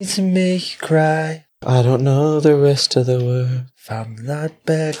To make you cry. I don't know the rest of the word. If I'm not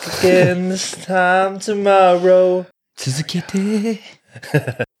back again this time tomorrow. Tsuzukete.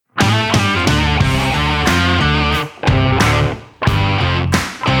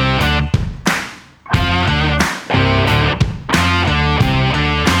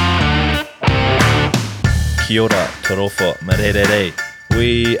 Kia ora, torofo, marerere.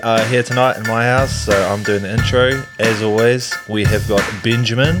 We are here tonight in my house, so I'm doing the intro. As always, we have got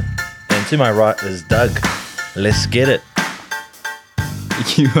Benjamin, and to my right is Doug. Let's get it.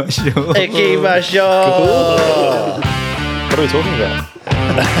 Ikimashou. Ikimashou. What are we talking about?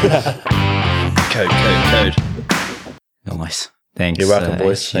 Code. Nice. Thanks. You're welcome,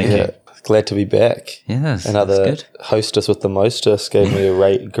 boys. HG. Thank you. Glad to be back. Yeah, that's Another good. hostess with the mostest gave me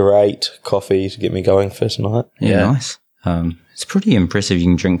a great coffee to get me going for tonight. Yeah, Yeah. nice. It's pretty impressive. You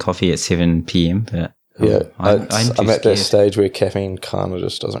can drink coffee at 7 p.m. But Yeah, I'm I'm at that stage where caffeine kind of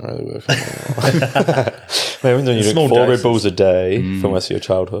just doesn't really work anymore. Maybe when you Small drink 4 Red doses. Bulls a day for most of your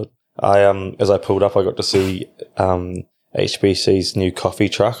childhood. As I pulled up, I got to see HBC's new coffee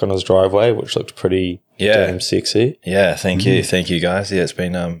truck on his driveway, which looked pretty Yeah. damn sexy. Yeah, thank you guys. Yeah, it's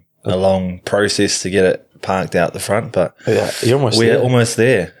been a long process to get it parked out the front, but Yeah, you're almost we're there. almost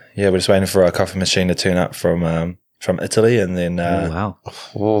there. Yeah, we're just waiting for our coffee machine to turn up from Italy, and then Oh, wow.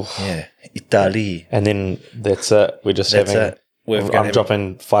 Oh. yeah, Italy. And then that's it. We're just That's having. it. We're I'm gonna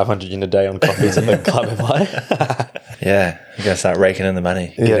dropping 500 yen a day on coffees at the club, am I? Yeah, we're gonna start raking in the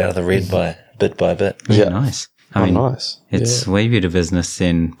money, get Yeah. out of the red by bit. Yeah, Yeah. nice. Oh, I mean, nice. it's way better business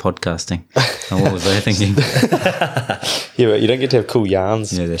than podcasting. Oh, what was I thinking? Yeah, but you don't get to have cool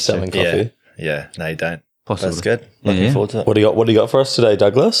yarns Yeah, that's selling true. coffee. Yeah. No, you don't. Possibly. That's good. Yeah, Looking yeah. forward to it. What do you got for us today,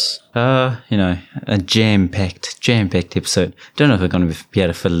 Douglas? A jam-packed episode. Don't know if we're going to be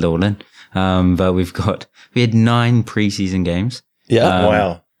able to fit it all in. But we had 9 preseason games. Yeah.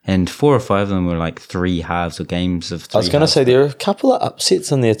 Wow. And 4 or 5 of them were like 3 halves or games of 3 I was going to halves. say there are a couple of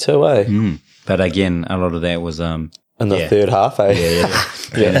upsets in there too, eh? But again, a lot of that was, In the Yeah. third half, eh?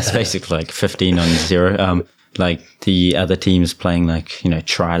 yeah, it's basically like 15 on 0. Like the other teams playing like,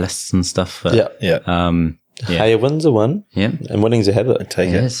 trialists and stuff. But, Yeah. Yeah. Hey, a win's a win, yeah. and winning's a habit. Take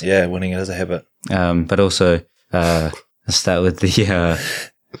Yes. it. Yeah, winning is a habit. But also, I'll start with the,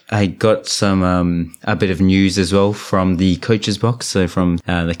 I got some, a bit of news as well from the coaches box. So from,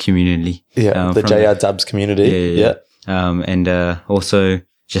 the community. Yeah, the from JR Dubs community. Yeah. And also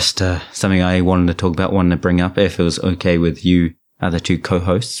just, something I wanted to talk about, wanted to bring up if it was okay with you, other 2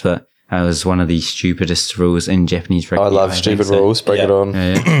 co-hosts, but it was one of the stupidest rules in Japanese rugby. I love think. stupid So- rules. Bring yeah. it on.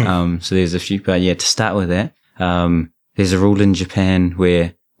 Yeah. So there's a few, but yeah, to start with that, there's a rule in Japan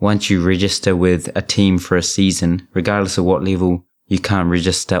where once you register with a team for a season, regardless of what level, you can't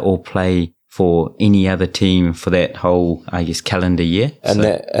register or play for any other team for that whole, I guess, calendar year.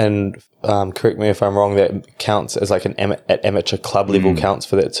 And correct me if I'm wrong, that counts as like at amateur club level counts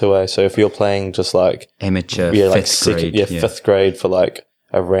for that too, eh? So if you're playing just like Amateur like fifth grade. fifth grade for like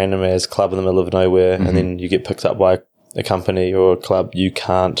a random ass club in the middle of nowhere, and then you get picked up by a company or a club, you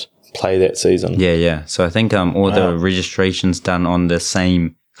can't play that season. Yeah. So I think all the registration's done on the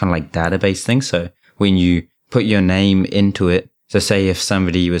same kind of like database thing. So when you put your name into it, so say if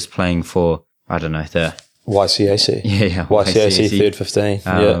somebody was playing for, I don't know, the YCAC. yeah YCAC third 15.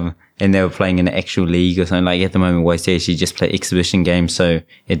 Yeah. and they were playing in an actual league or something, like at the moment YCAC just play exhibition games, so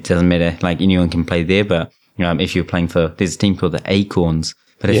it doesn't matter, like anyone can play there. But if you're playing for, there's a team called the Acorns,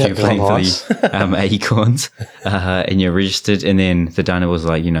 but if Yeah, you're playing nice. for the Acorns and you're registered, and then the Dino was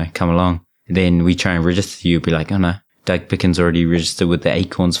like, come along, then we try and register you, be like, oh no, Doug Pickens already registered with the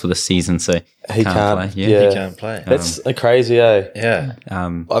Acorns for the season, so He can't. play. Yeah. You can't play. That's crazy, eh? Yeah.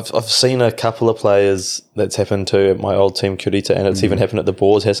 I've seen a couple of players that's happened to at my old team Kurita, and it's even happened at the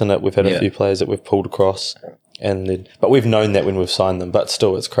Boars, hasn't it? We've had a Yeah. few players that we've pulled across, but we've known that when we've signed them. But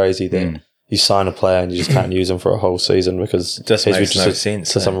still, it's crazy that you sign a player and you just can't use them for a whole season because Just he's makes no registered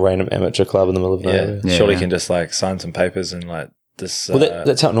sense, to eh? some random amateur club in the middle of Yeah. nowhere. Yeah, Surely yeah. you can just like sign some papers and like this. Well,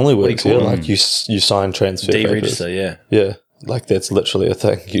 that's how it normally do you works. call Yeah, them? like you sign transfer papers. deregister. Yeah. Yeah, like that's literally a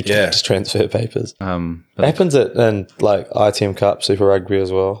thing. You Yeah. just transfer papers. It but happens in like ITM Cup, Super Rugby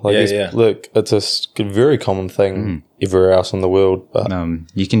as well. Like, Yeah. Look, it's a very common thing everywhere else in the world. But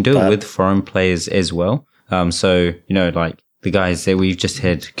you can do it with foreign players as well. So, like the guys that we've just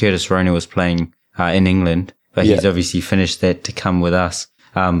had, Curtis Rona was playing in England, but he's obviously finished that to come with us.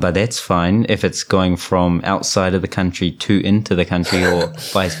 But that's fine if it's going from outside of the country to into the country or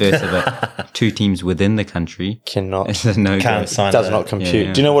vice versa. But 2 teams within the country, cannot. it's a no Can't go. sign Does it. not compute.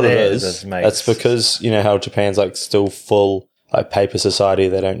 yeah. Do you know what it Yeah, is? this makes- It's because you know how Japan's like still full like paper society.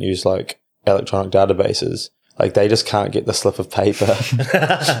 They don't use like electronic databases. Like they just can't get the slip of paper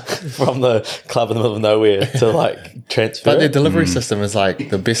from the club in the middle of nowhere to like transfer. But their it. delivery system is like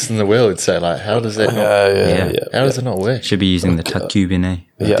the best in the world. So like, how does that not? Yeah. How does it not work? Should be using the tuck tube in, eh?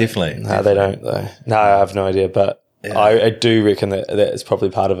 Yeah. Definitely. No, they don't though. No, I have no idea. But I do reckon that is probably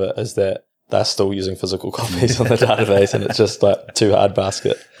part of it is that they're still using physical copies on the database, and it's just like too hard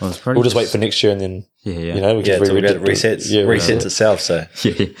basket. Well, it's probably We'll just wait for next year, and then Yeah. you know we Yeah, can so it resets itself. So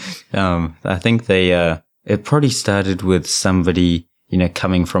Yeah. I think it probably started with somebody,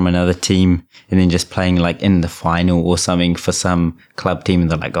 coming from another team and then just playing like in the final or something for some club team. And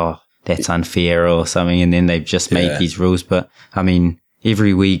they're like, oh, that's unfair or something. And then they've just made these rules. But I mean,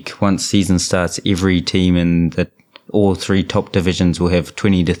 every week, once season starts, every team in all 3 top divisions will have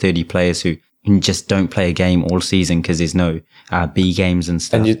 20 to 30 players who just don't play a game all season because there's no B games and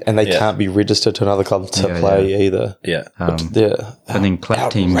stuff. and they can't be registered to another club to play either. yeah, Yeah, And then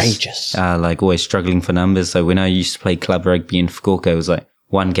club teams are like always struggling for numbers. So when I used to play club rugby in Fukuoka, it was like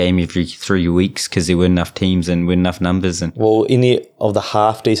 1 game every 3 weeks because there weren't enough teams and weren't enough numbers. And well, any of the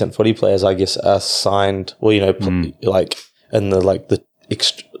half decent footy players, I guess, are signed. Well, like in the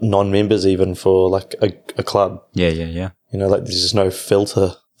non-members even for like a club. yeah. Like there's just no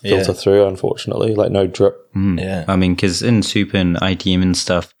filter through, unfortunately, like no drip. yeah. I mean, because in Super and ITM and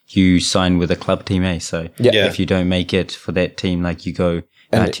stuff, you sign with a club team, eh? So Yeah. if you don't make it for that team, like you go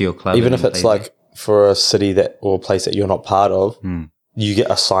to your club. Even and if it's play like for a city or a place that you're not part of, you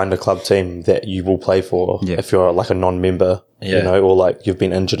get assigned a club team that you will play for if you're like a non-member, or like you've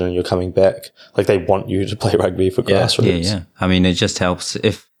been injured and you're coming back. Like they want you to play rugby for grassroots. Yeah. I mean, it just helps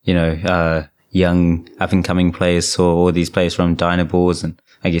if, young up-and-coming players saw all these players from Dynaballs and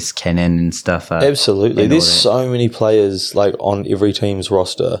I guess Canon and stuff. Absolutely. and There's all so many players like on every team's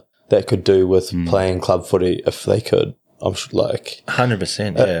roster that could do with playing club footy if they could. I'm sure, like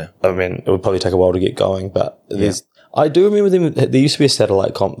 100%. Yeah, I mean, it would probably take a while to get going, but I do remember them. There used to be a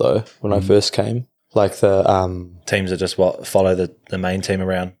satellite comp though when I first came, like the teams that just follow the main team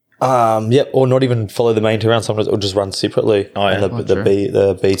around. or not even follow the main team around. Sometimes it would just run separately. Oh, yeah. And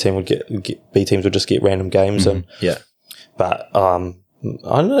the B team would get B teams would just get random games and Yeah, but I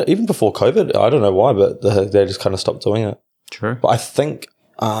don't know. Even before COVID, I don't know why, but they just kind of stopped doing it. True. But I think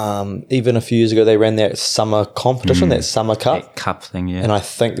even a few years ago they ran that summer competition, that summer cup, That cup thing, yeah. and I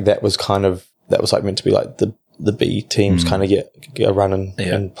think that was like meant to be like the B teams kind of get a run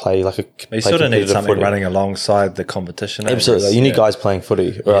and play like a. you sort of need something running alongside the competition. Absolutely, you need guys playing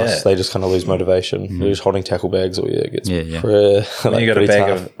footy, or else Yeah. they just kind of lose motivation. They're just holding tackle bags, or it gets When you got a pretty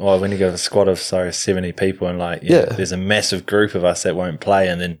bag tough. when you got a squad of 70 people and there's a massive group of us that won't play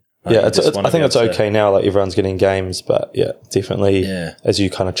and then I think it's okay now. Like everyone's getting games, but definitely as you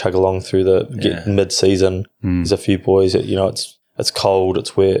kind of chug along through get mid-season, there's a few boys that it's cold,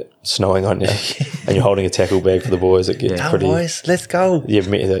 it's wet, snowing on you, and you're holding a tackle bag for the boys. It gets pretty. boys, let's go. Yeah,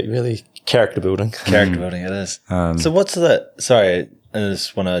 really character building. Character building, it is. So what's sorry, I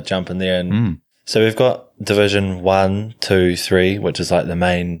just want to jump in there and so we've got Division 1, 2, 3, which is like the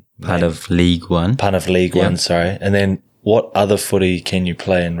main part of League One. Part of League One, sorry. And then what other footy can you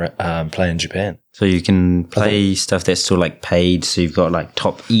play in Japan? So you can play stuff that's still like paid. So you've got like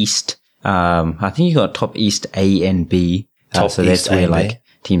Top East. I think you got Top East A and B. So that's where like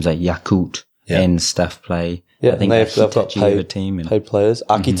teams like Yakult and stuff play. Yeah, I think they've got a team and paid players.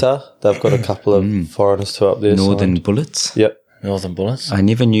 Akita, they've got a couple of foreigners too up there. Northern Bullets. Yep. Northern Bullets. I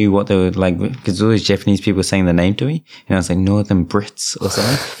never knew what they were like because all these Japanese people were saying the name to me, and I was like Northern Brits or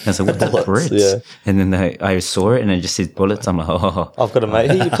something. And I was like, "What the Brits?" Yeah. And then I saw it, and it just said Bullets. I'm like, "Oh." I've got a mate.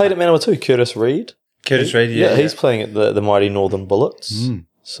 He played at Manawa too. Curtis Reed. Curtis Reed, he's playing at the mighty Northern Bullets.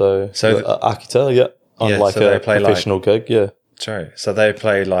 So Akita, on like so a professional gig. Yeah, true. So they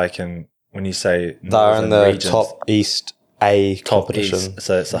play like when you say they're in the regions, Top East A competition. East,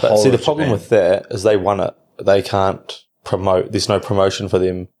 so it's the but whole. see, the of problem Japan. with that is they won it. They can't promote. There's no promotion for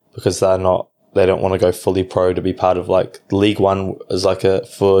them because they don't want to go fully pro to be part of like League One is like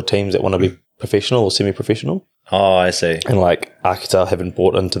for teams that want to be professional or semi-professional. Oh, I see. And like Akita haven't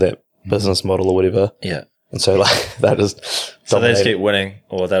bought into that business model or whatever. Yeah. And so like that is so they just keep winning,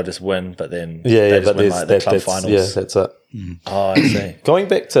 or they'll just win, but then they just but win there's like the club finals. Yeah, that's it. Oh, I see. Going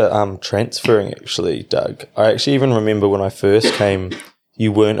back to transferring, actually, Doug, I actually even remember when I first came,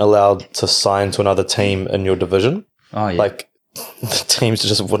 you weren't allowed to sign to another team in your division. Oh yeah. Like the teams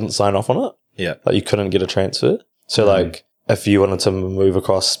just wouldn't sign off on it. Yeah. Like you couldn't get a transfer. So like if you wanted to move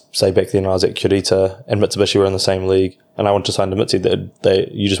across, say back then I was at Kurita and Mitsubishi were in the same league, and I wanted to sign to Mitsubishi,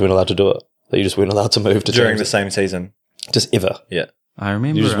 you just weren't allowed to do it. That you just weren't allowed to move to during teams. the same season. Just ever. Yeah. I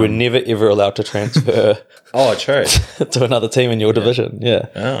remember. You just were never ever allowed to transfer Oh, true. to another team in your division. Yeah.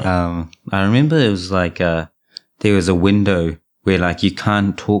 Oh. I remember it was like there was a window where like you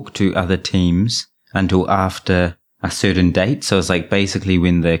can't talk to other teams until after a certain date. So it's like basically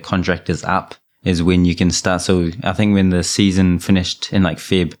when the contract is up is when you can start. So I think when the season finished in like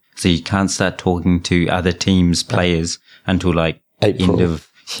Feb, so you can't start talking to other teams' players until like April.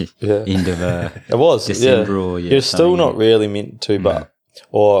 end of it was December or you're still not really meant to, but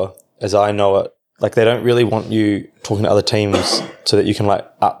or as I know it, like they don't really want you talking to other teams so that you can like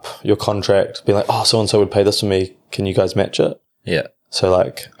up your contract, be like, oh, so and so would pay this for me, can you guys match it? Yeah. So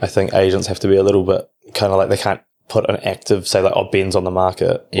like I think agents have to be a little bit kind of like, they can't put an active, say like, oh, Ben's on the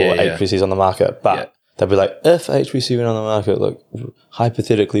market or HBC's on the market, but they'll be like, if HBC went on the market, like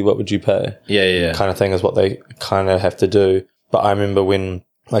hypothetically, what would you pay? Yeah. Kind of thing is what they kind of have to do. But I remember when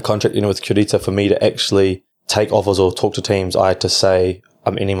my contract ended with Kurita, for me to actually take offers or talk to teams, I had to say,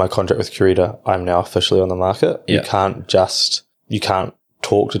 I'm ending my contract with Kurita. I'm now officially on the market. Yeah. You can't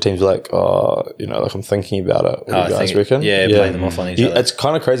talk to teams like, oh, you know, like I'm thinking about it. What do you guys reckon? Yeah, play them off on each other. It's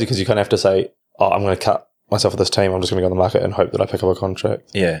kind of crazy because you kind of have to say, oh, I'm going to cut myself with this team. I'm just going to go on the market and hope that I pick up a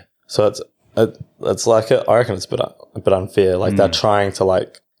contract. Yeah. So it's like, I reckon it's a bit unfair. Like they're trying to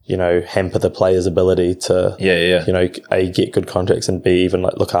like, you know, hamper the player's ability to, you know, A, get good contracts and B, even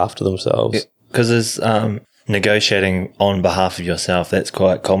like look after themselves. Because there's negotiating on behalf of yourself. That's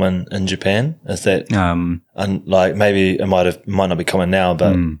quite common in Japan. Is that, and like maybe it might not be common now,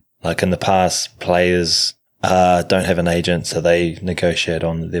 but like in the past, players don't have an agent, so they negotiate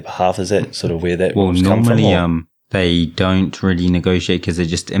on their behalf. Is that sort of where that normally come from? They don't really negotiate because they're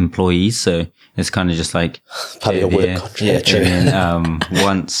just employees. So it's kind of just like part of your work contract. Yeah, true. And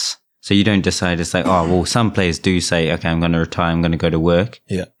then, so you don't decide. It's like, oh, well, some players do say, okay, I'm going to retire. I'm going to go to work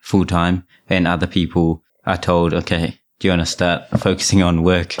full time. And other people are told, okay, do you want to start focusing on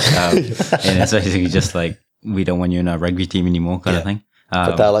work? And it's basically just like, we don't want you in our rugby team anymore kind of thing.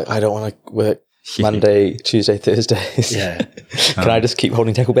 But they're like, I don't want to work Monday, Tuesday, Thursdays. Yeah. Can I just keep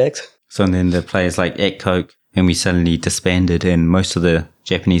holding tackle bags? So then the players like at Coke, and we suddenly disbanded, and most of the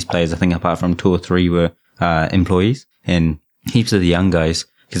Japanese players, I think apart from 2 or 3 were employees, and heaps of the young guys,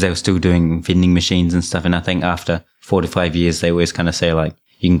 because they were still doing vending machines and stuff. And I think after 4 to 5 years, they always kind of say like,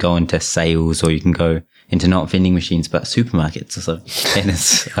 you can go into sales or you can go into not vending machines, but supermarkets or so. And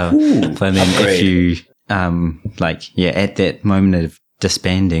it's, but then if you, at that moment of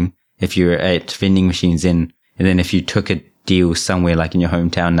disbanding, if you're at vending machines and then if you took a deal somewhere like in your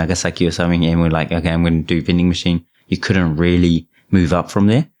hometown, Nagasaki or something, and we're like, okay, I'm going to do vending machine, you couldn't really move up from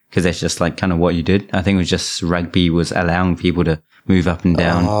there because that's just like kind of what you did. I think it was just rugby was allowing people to move up and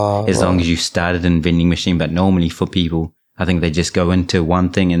down long as you started in vending machine. But normally for people, I think they just go into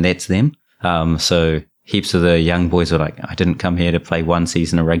one thing and that's them. So heaps of the young boys were like, I didn't come here to play one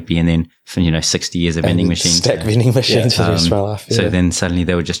season of rugby and then, 60 years of vending machines. Stack vending machines for the rest of my life. Yeah. So then suddenly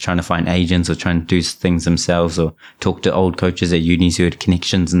they were just trying to find agents or trying to do things themselves or talk to old coaches at unis who had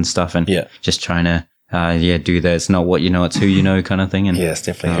connections and stuff and just trying to, do that. It's not what you know, it's who you know kind of thing. And it's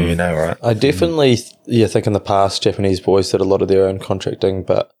definitely who you know, right? I definitely, think in the past, Japanese boys did a lot of their own contracting,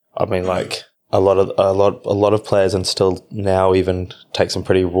 but I mean, like a lot of players and still now even take some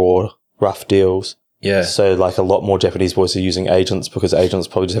pretty rough deals. Yeah. So like a lot more Japanese boys are using agents because agents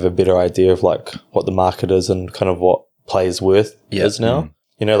probably just have a better idea of like what the market is and kind of what players' worth is now.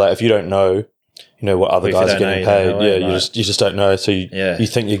 You know, like if you don't know, what other guys are getting paid. You just don't know. So you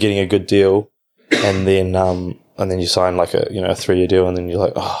think you're getting a good deal and then you sign like a 3-year deal and then you're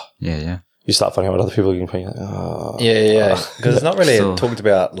like, you start finding out what other people are getting paid. Like, because it's not really talked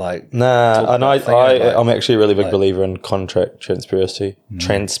about like. And I'm actually a really big believer in contract transparency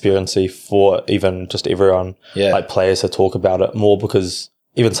for even just everyone, like players to talk about it more because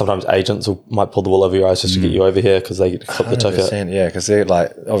even sometimes agents might pull the wool over your eyes just to get you over here because they get to flip the ticket. Yeah, because they're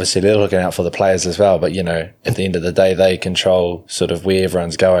like, obviously they're looking out for the players as well, but at the end of the day, they control sort of where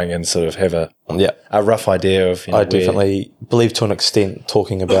everyone's going and sort of have a rough idea of. I definitely believe to an extent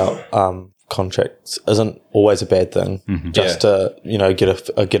talking about contracts isn't always a bad thing. Just to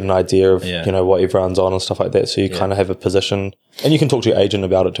get an idea of what everyone's on and stuff like that. So you kind of have a position, and you can talk to your agent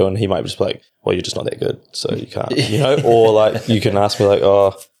about it too, and he might just be like, "Well, you're just not that good, so you can't." Or like you can ask me like,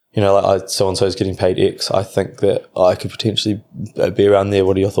 "Oh, like so and so is getting paid X. I think that I could potentially be around there.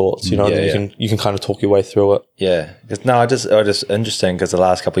 What are your thoughts?" And then you can kind of talk your way through it. Yeah, I just interesting because the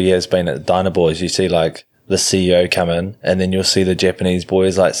last couple of years being at Dyna Boys, you see like the CEO come in and then you'll see the Japanese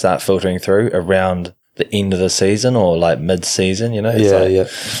boys like start filtering through around the end of the season or like mid-season,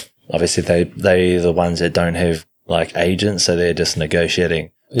 Obviously they're the ones that don't have like agents, so they're just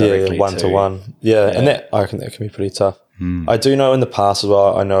negotiating directly one-to-one. And that I reckon that can be pretty tough. I do know in the past as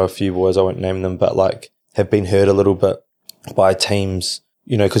well, I know a few boys, I won't name them, but like have been hurt a little bit by teams,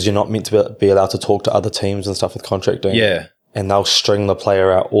 you know, because you're not meant to be allowed to talk to other teams and stuff with contracting. Yeah. And they'll string the player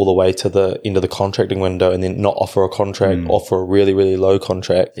out all the way to the end of the contracting window and then not offer a contract, offer a really, really low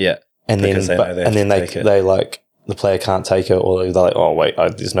contract. Yeah. And then they like, the player can't take it, or they're like, oh, wait,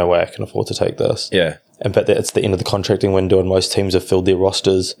 there's no way I can afford to take this. Yeah. But it's the end of the contracting window and most teams have filled their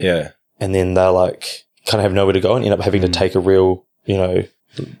rosters. Yeah. And then they're like, kind of have nowhere to go and end up having to take a real, you know,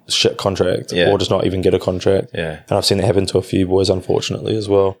 shit contract or just not even get a contract. Yeah. And I've seen that happen to a few boys, unfortunately, as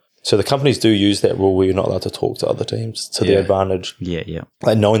well. So the companies do use that rule where you're not allowed to talk to other teams to their advantage. Yeah, yeah.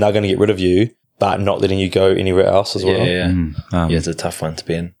 Like knowing they're going to get rid of you, but not letting you go anywhere else as well. Yeah, it's a tough one to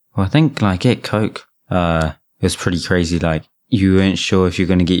be in. Well, I think like at Coke, it was pretty crazy. Like you weren't sure if you're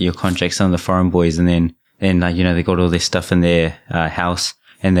going to get your contract. Some of the foreign boys, and then like, you know, they got all their stuff in their house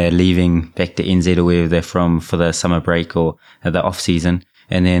and they're leaving back to NZ or wherever they're from for the summer break or the off season.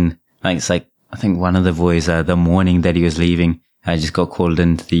 And then like, it's like, I think one of the boys, the morning that he was leaving, I just got called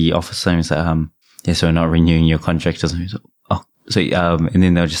into the office and he's like, yeah, so we're not renewing your contract. And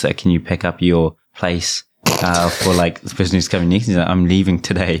then they'll just like, can you pick up your place, for like the person who's coming next? He's like, I'm leaving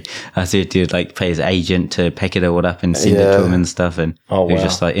today. So he had to like pay his agent to pack it all up and send it to him and stuff. And it was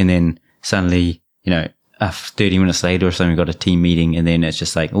just like, and then suddenly, you know, 30 minutes later or something, we got a team meeting and then it's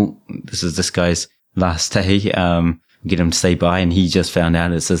just like, oh, this is this guy's last day. Get him to stay by, and he just found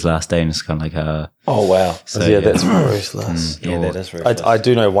out it's his last day, and it's kind of like, oh wow, so yeah, that's ruthless. That is ruthless. I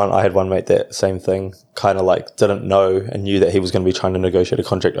do know one. I had one mate that same thing, kind of like didn't know and knew that he was going to be trying to negotiate a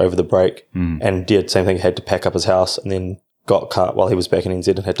contract over the break, and did same thing. Had to pack up his house, and then got cut while he was back in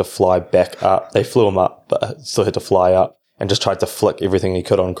NZ, and had to fly back up. They flew him up, but still had to fly up. And just tried to flick everything he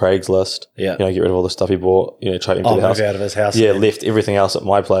could on Craigslist. Yeah. You know, get rid of all the stuff he bought. You know, try to empty the house. Out of his house. Yeah, left everything else at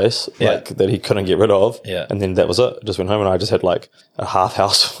my place, like that he couldn't get rid of. Yeah. And then that was it. Just went home and I just had like a half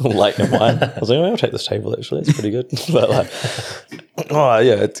house like in mine. I was like, oh, I'll take this table actually. It's pretty good. But like, oh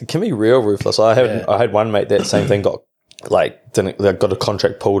yeah, it can be real ruthless. I had one mate that same thing got a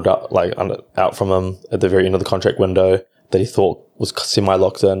contract pulled up out from him at the very end of the contract window that he thought was semi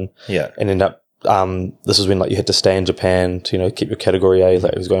locked in. Yeah. And ended up. This was when like you had to stay in Japan to, you know, keep your category A,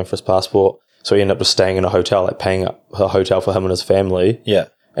 like he was going for his passport. So he ended up just staying in a hotel, like paying up a hotel for him and his family. Yeah.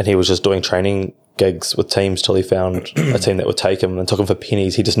 And he was just doing training gigs with teams till he found a team that would take him and took him for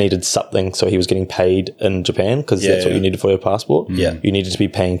pennies. He just needed something. So he was getting paid in Japan because that's what you needed for your passport. Yeah. You needed to be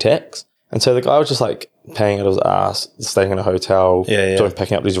paying tax. And so the guy was just like paying out of his ass, staying in a hotel,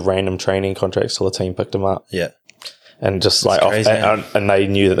 picking up these random training contracts till the team picked him up. Yeah. And just like, and they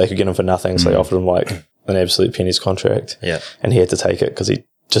knew that they could get him for nothing. So they offered him like an absolute pennies contract. Yeah. And he had to take it because he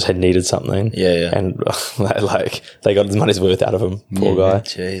just had needed something. Yeah. Yeah. And like they got his money's worth out of him. Poor guy.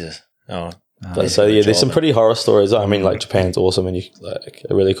 Jesus. Oh. But so yeah, there's some pretty horror stories. I mean, like Japan's awesome and you like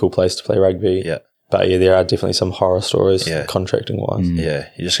a really cool place to play rugby. Yeah. But yeah, there are definitely some horror stories contracting wise. Yeah,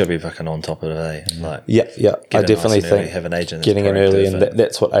 you just got to be fucking on top of it, eh? And like, I definitely think have an agent getting in early, and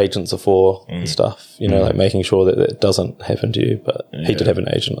that's what agents are for and stuff. You know, like making sure that it doesn't happen to you. But he did have an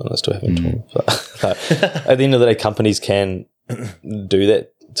agent, and it still happened to him. But at the end of the day, companies can do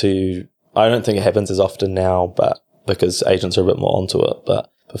that to. I don't think it happens as often now, but because agents are a bit more onto it.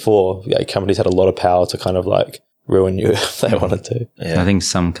 But before, companies had a lot of power to kind of like ruin you if they wanted to. Yeah. I think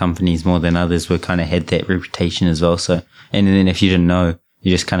some companies more than others were kind of had that reputation as well. So, and then if you didn't know,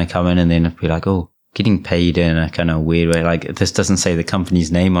 you just kind of come in and then be like, oh, getting paid in a kind of weird way. Like this doesn't say the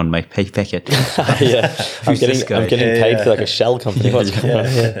company's name on my pay packet. I'm getting paid for like a shell company. What's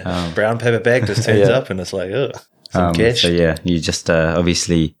going on? Brown paper bag just turns up and it's like, some cash. So yeah, you just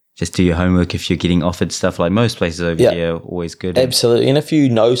obviously just do your homework if you're getting offered stuff. Like most places over here are always good. Absolutely. And if you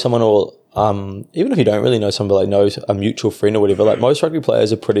know someone or even if you don't really know somebody, like knows a mutual friend or whatever, like most rugby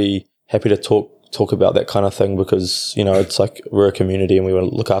players are pretty happy to talk about that kind of thing because, you know, it's like we're a community and we want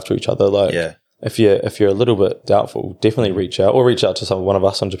to look after each other. Like if you're a little bit doubtful, definitely reach out to one of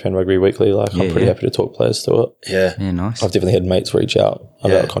us on Japan Rugby Weekly. Like I'm pretty happy to talk players through it. Yeah, nice. I've definitely had mates reach out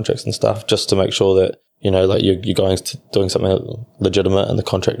about contracts and stuff just to make sure that, you know, like you're going to doing something legitimate and the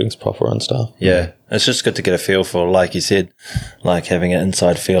contracting's proper and stuff. Yeah. It's just good to get a feel for, like you said, like having an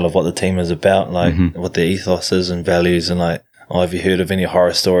inside feel of what the team is about, like what their ethos is and values, and like, have you heard of any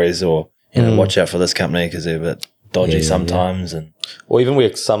horror stories, or, you know, watch out for this company because they're a bit dodgy sometimes. And or even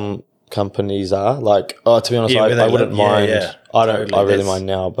where some companies are like, to be honest, I wouldn't mind. I really mind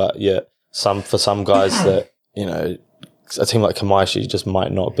now, but for some guys that, you know, a team like Kamaishi just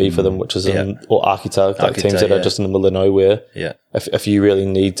might not be for them, which is or Akita, like teams that are just in the middle of nowhere. Yeah. If you really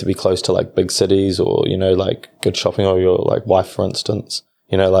need to be close to like big cities or, you know, like good shopping, or your like wife, for instance,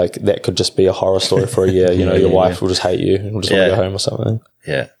 you know, like that could just be a horror story for a year. You know, your wife will just hate you and will just want to go home or something.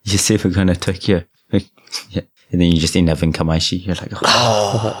 Yeah. You see if we're going to Tokyo. and then you just end up in Kamaishi. You're like,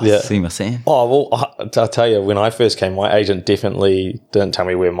 see my saying? Oh, well, I'll tell you, when I first came, my agent definitely didn't tell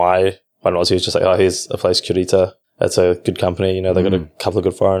me where my one was. He was just like, here's a place, Kurita. It's a good company. You know, they got a couple of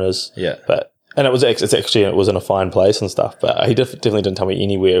good foreigners. Yeah. And it was in a fine place and stuff, but he definitely didn't tell me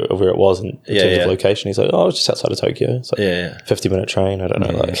anywhere of where it was in terms of location. He's like, it's just outside of Tokyo. It's like 50-minute train. I don't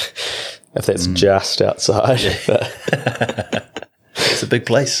know, if that's just outside. It's a big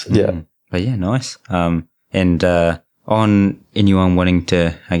place. Yeah. But yeah, nice. And on anyone wanting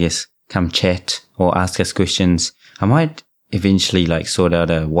to, I guess, come chat or ask us questions, I might eventually sort out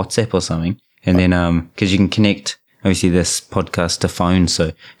a WhatsApp or something. And then, cause you can connect obviously this podcast to phone,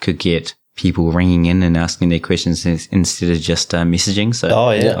 so could get people ringing in and asking their questions instead of just messaging. So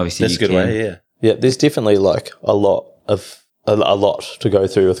obviously that's a good way. Yeah. There's definitely a lot to go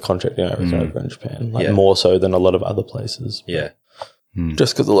through with contracting everything over in Japan, more so than a lot of other places. Yeah.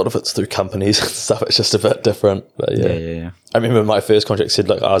 Just because a lot of it's through companies and stuff, it's just a bit different. But yeah. I remember my first contract said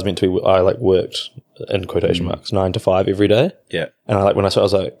I was meant to be. I worked in quotation marks 9 to 5 every day. Yeah. And when I saw, I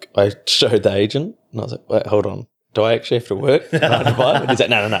was like, I showed the agent, and I was like, wait, hold on. Do I actually have to work 9 to 5? And he's like,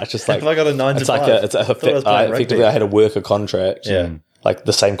 no. It's just Have I got a 9 to 5? Effectively, I had a worker contract. Yeah.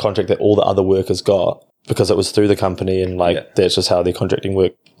 The same contract that all the other workers got, because it was through the company, and that's just how their contracting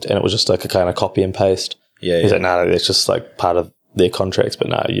worked. And it was just a kind of copy and paste. Yeah. He's like, no, that's just part of their contracts, but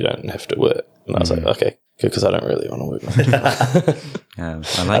no, you don't have to work. And I was like, okay, good, because I don't really want to work.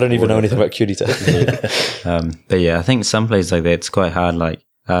 I don't even know anything about Kurita. But yeah, I think some places like that, it's quite hard.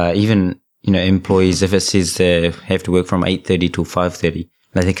 Even, employees, if it says they have to work from 8:30 till 5:30,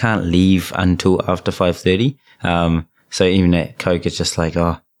 they can't leave until after 5:30. So even at Coke, it's just we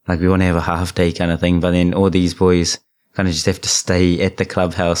want to have a half day kind of thing. But then all these boys kind of just have to stay at the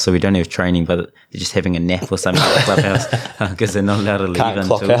clubhouse, so we don't have training, but they're just having a nap or something at the clubhouse because they're not allowed to leave Can't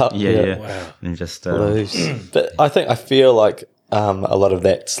clock out. Yeah. Wow. And just but I feel like a lot of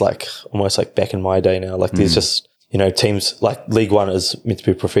that's almost back in my day now. There's just teams League One is meant to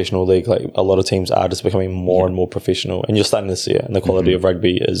be a professional league. A lot of teams are just becoming more and more professional, and you're starting to see it. And the quality of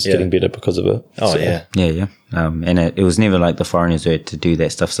rugby is getting better because of it. Oh, so, yeah. And it was never the foreigners who had to do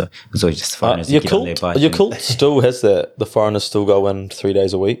that stuff. So it was always just the foreigners who get on their bike. Your cult still has that. The foreigners still go in 3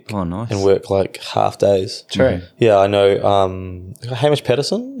 days a week. Oh, nice. And work half days. True. Yeah, I know. Hamish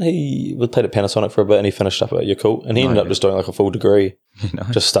Patterson, he played at Panasonic for a bit, and he finished up at your cult, and he ended up just doing a full degree.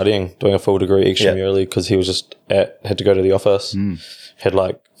 Just studying, doing a full degree extramurally because he was just had to go to the office. Had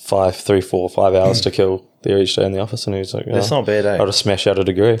 5 hours to kill there each day in the office, and he was like, that's not bad, eh? I'll just smash out a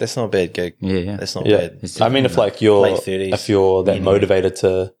degree. That's not a bad gig. Yeah. That's not bad. I mean, if you're that motivated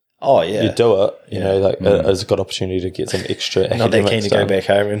to you do it, it's a good opportunity to get some extra not that keen to go back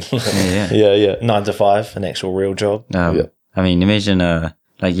home and 9 to 5, an actual real job. I mean, imagine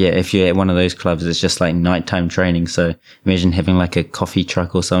if you're at one of those clubs, it's just nighttime training. So imagine having a coffee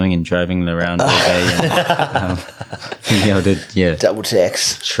truck or something and driving around all day and being able to double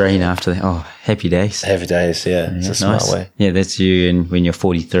tax train after that. Oh, happy days. Happy days, It's a smart way. Yeah, that's you when you're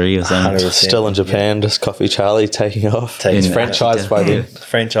 43 or something. 100%. Still in Japan, just Coffee Charlie taking off. It's franchise by then.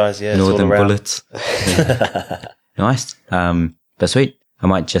 Franchise, Northern Bullets. Nice. But sweet. I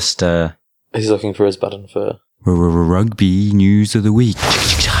might just... He's looking for his button for... Rugby news of the week.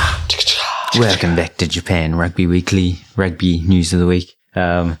 Welcome back to Japan Rugby Weekly, rugby news of the week,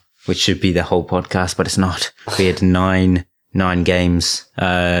 which should be the whole podcast, but it's not. We had nine games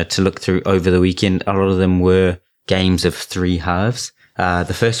to look through over the weekend. A lot of them were games of 3 halves.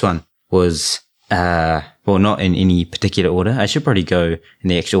 The first one was not in any particular order. I should probably go in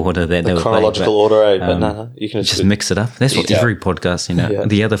the actual order that they were chronological order, but no, you can just mix it up. That's what every podcast,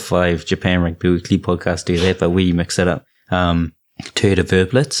 the other 5 Japan Rugby Weekly podcasts do that, but we mix it up. Toyota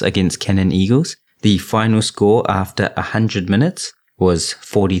Verblitz against Canon Eagles. The final score after 100 minutes was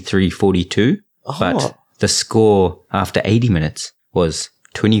 43-42, but the score after 80 minutes was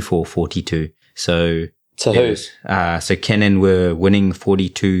 24-42. So who? So Canon were winning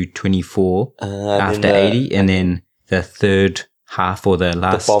 42-24 after 80, and then the third half or the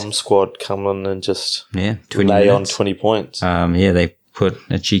last... The bomb squad come in and just 20 lay minutes. on 20 points. They put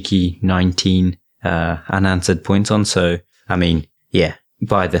a cheeky 19 unanswered points on. So, I mean,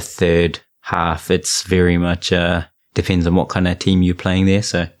 by the third half, it's very much depends on what kind of team you're playing there.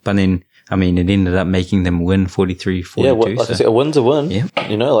 So, but then, I mean, it ended up making them win 43-42. Yeah, I said, a win's a win. Yeah.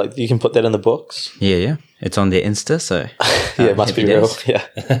 You can put that in the books. Yeah. It's on their Insta, so. It must be real. Yeah.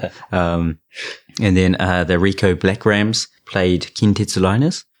 And then the Ricoh Black Rams played Kintetsu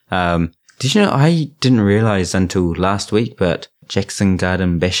Liners. Did you know, I didn't realize until last week, but Jackson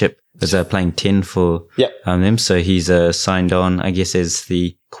Garden Bishop was playing 10 for them. So he's signed on, I guess, as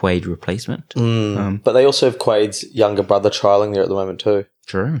the Quaid replacement. But they also have Quaid's younger brother trialing there at the moment too.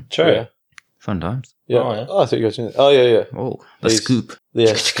 True. Yeah. Fun times. Yeah. I thought you guys knew that. Oh, yeah. Oh, the scoop.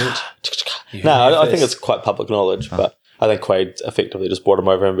 Yeah. No, I think it's quite public knowledge, but I think Quaid effectively just brought him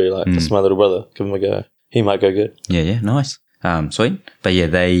over and be like, this is my little brother, give him a go. He might go good. Yeah, nice. Sweet. But yeah,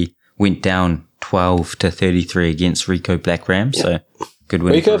 they went down 12-33 against Rico Black Rams, so good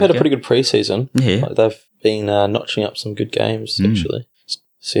win. Rico have had a pretty good preseason. Yeah. Like they've been notching up some good games, actually.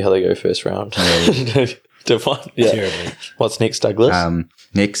 See how they go first round. Div 1. Yeah. Terribly. What's next, Douglas?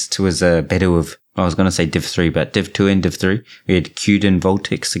 Next was a battle of, I was going to say Div 3, but Div 2 and Div 3. We had Cuden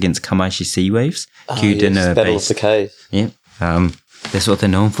Voltex against Kamaishi Sea Waves. Cuden Battle of the Caves. Yeah. That's what they're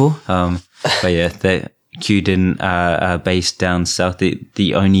known for. But yeah, Cuden are based down south.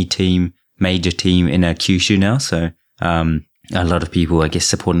 The only major team in Kyushu now. So a lot of people, I guess,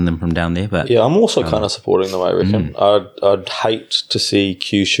 supporting them from down there. But yeah, I'm also kind of supporting them, I reckon. I'd hate to see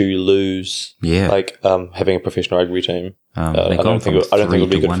Kyushu lose. Yeah. Like having a professional rugby team. I don't think it would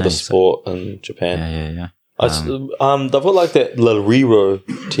be good for the sport in Japan. Yeah. They've got like that Lariro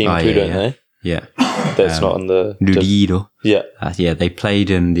team too, don't they? Yeah. That's not in the Lurido. Yeah. Yeah, they played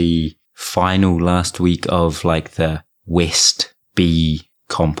in the final last week of like the West B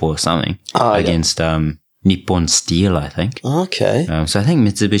comp or something against Nippon Steel, I think. Okay. So I think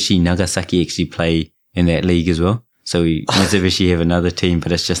Mitsubishi Nagasaki actually play in that league as well. So Mitsubishi have another team,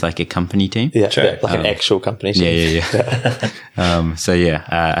 but it's just like a company team. Yeah, like an actual company team. Yeah. So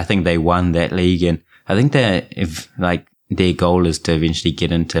yeah, I think they won that league, and I think that if like their goal is to eventually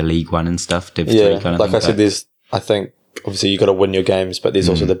get into League One and stuff. Div 3 kind of like thing, I said, I think obviously you got to win your games, but there's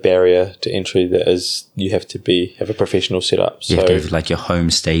also the barrier to entry that is you have to have a professional setup. So you have to have like your home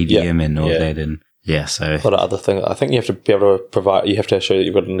stadium and all that, and so a lot of other things. I think you have to be able to provide. You have to show that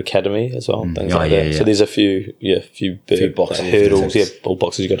you've got an academy as well, things like that. So there's a few big boxes, hurdles, all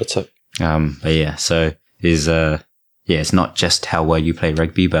boxes you got to tick. But yeah, so there's it's not just how well you play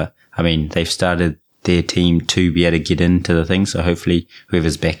rugby, but I mean they've started their team to be able to get into the thing. So hopefully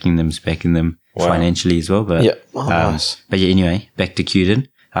whoever's backing them is backing them financially as well. But nice. But yeah, anyway, back to Cuden.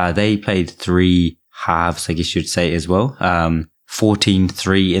 They played 3 halves, I guess you'd say as well.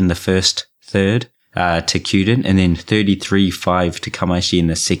 14-3 in the first third to Cuden, and then 33-5 to Kamaishi in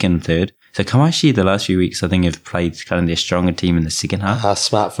the second third. So Kamaishi the last few weeks I think have played kind of their stronger team in the second half.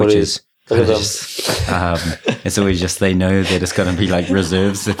 Smart which footies. is it's always just they know that it's going to be like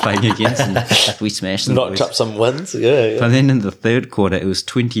reserves they're playing against, and we smash them. Notch up some wins, yeah. But then in the third quarter, it was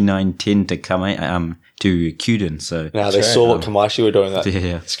 29-10 to Cuden. So now they saw what Kamaishi were doing.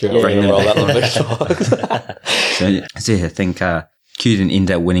 Bring them roll back. out the big dogs. So I think Cuden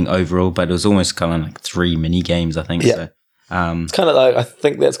ended up winning overall, but it was almost kind of like 3 mini games, I think. Yeah. So, it's kind of like, I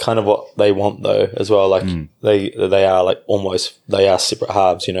think that's kind of what they want though as well. Like they are like they are separate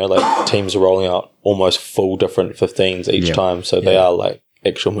halves, like teams are rolling out almost full different 15s each time. So they are like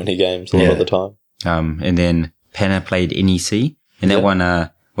actual mini games a lot of the time. And then Penna played NEC, and that one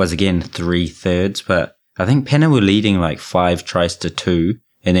was again 3 thirds, but I think Penna were leading like 5-2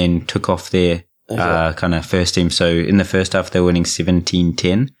 and then took off their kind of first team. So in the first half, they were winning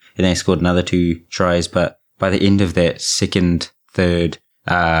 17-10 and they scored another 2 tries, but by the end of that second third,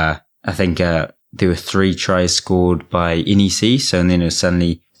 I think there were 3 tries scored by NEC. So and then it was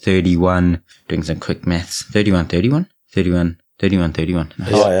suddenly 31, doing some quick maths, 31-31? 31-31. Nice.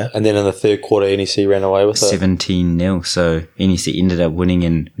 Oh, yeah. And then in the third quarter, NEC ran away with it. 17-0. So NEC ended up winning,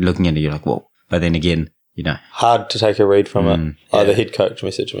 and looking at it, you're like, whoa. But then again, hard to take a read from it. The head coach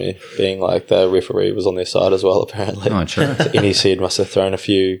messaged me being like the referee was on their side as well, apparently. Oh, true. NEC must have thrown a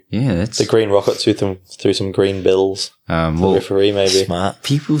few. Yeah, that's the Green Rockets threw some green bills. The referee maybe. Smart.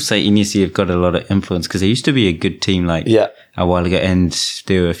 People say NEC have got a lot of influence because they used to be a good team a while ago, and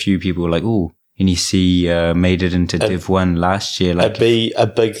there were a few people like, oh, NEC made it into Div 1 last year. Like, it'd be a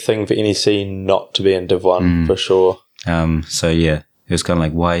big thing for NEC not to be in Div 1 for sure. So yeah. It was kind of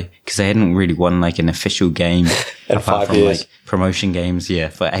like, why? Because they hadn't really won like an official game in 5 years. Like promotion games,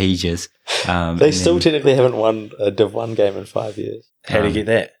 for ages. They still technically haven't won a Div 1 game in 5 years. How do you get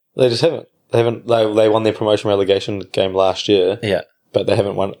that? They just haven't. They won their promotion relegation game last year. Yeah. But they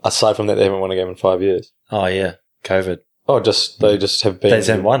haven't won. Aside from that, they haven't won a game in 5 years. Oh, yeah. COVID. Oh, they just have been. They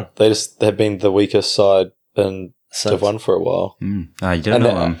haven't won. They have been the weakest side in Div 1 for a while. You don't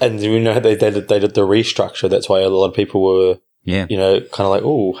know. And you know they did the restructure. That's why a lot of people were. Yeah. Kind of like,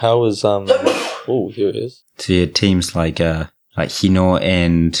 oh, how is here it is. So you had teams like Hino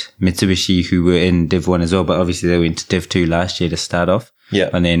and Mitsubishi who were in Div 1 as well, but obviously they went to Div 2 last year to start off.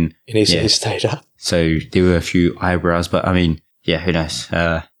 Yeah. And then NEC stayed up. So there were a few eyebrows, but I mean, who knows?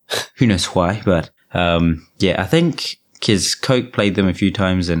 who knows why, but I think because Coke played them a few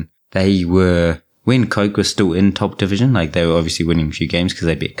times and they were, when Coke was still in top division, like they were obviously winning a few games because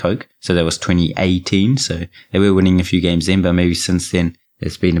they beat Coke. So that was 2018. So they were winning a few games then, but maybe since then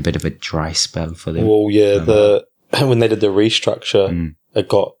it's been a bit of a dry spell for them. Well, yeah, when they did the restructure, it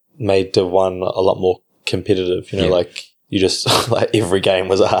got made Div 1 a lot more competitive. You know, like you just like every game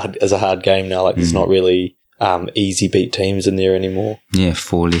was a hard game now. Like there's not really easy beat teams in there anymore. Yeah,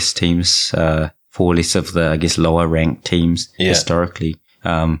 4 less teams, 4 less of the, I guess, lower ranked teams historically.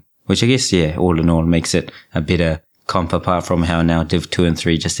 Which I guess, all in all makes it a better comp apart from how now Div 2 and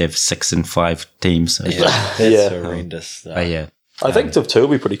 3 just have 6 and 5 teams. So. That's horrendous. I think Div 2 will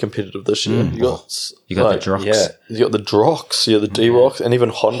be pretty competitive this year. You got the Drox. Yeah, you got the Drox, the D-Rocks, and even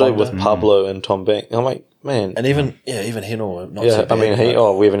Honda with Pablo and Tom Bank. I'm like, man. And even Hino.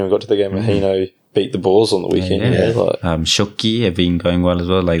 We haven't even got to the game where Hino beat the Bulls on the weekend. Shoki have been going well as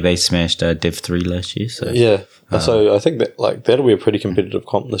well. Like they smashed Div 3 last year. So so I think that like that'll be a pretty competitive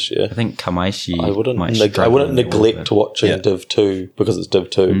comp this year. I think Kamaishi. I wouldn't neglect watching Div 2 because it's Div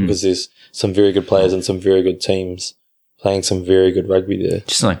 2 because there's some very good players and some very good teams playing some very good rugby there.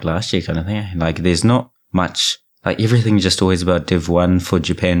 Just like last year kind of thing. Like there's not much, like everything's just always about Div 1 for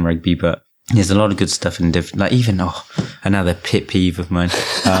Japan rugby, but there's a lot of good stuff in Div, like even, another pet peeve of mine,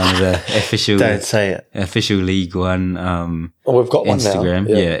 the official, don't say it, official League One, we've got Instagram.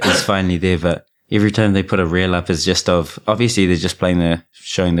 One now. It's finally there, but every time they put a reel up, it's just obviously they're just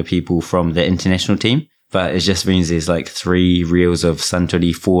showing the people from the international team, but it just means there's like 3 reels of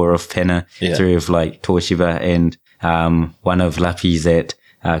Suntory, 4 of Pena, 3 of like Toshiba, and 1 of Lapis at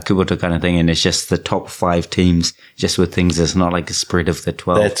Kubota kind of thing, and it's just the top 5 teams just with things. It's not like a spread of the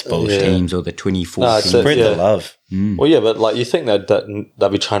 12 teams or the 24 teams. Spread the love. Well, yeah, but like you think that they'll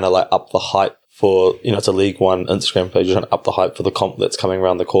be trying to like up the hype for, it's a League One Instagram page, you're trying to up the hype for the comp that's coming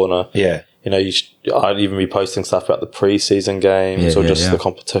around the corner. Yeah. I'd even be posting stuff about the pre-season games or just the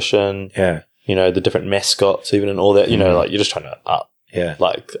competition. Yeah. The different mascots even and all that, like you're just trying to up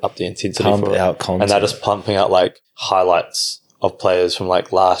the intensity. Pump out content. And they're just pumping out like highlights of players from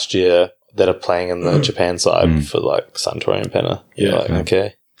like last year that are playing in the Japan side for like Suntory and Pena.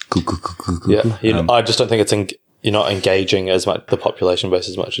 Okay. Cool. I just don't think you're not engaging as much the population base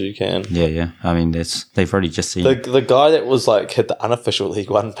as much as you can. Yeah. I mean, they've already just seen the guy that was like hit the unofficial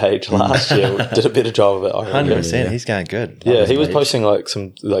League One page last year did a better job of it. 100%. He's going good. Yeah, he was posting like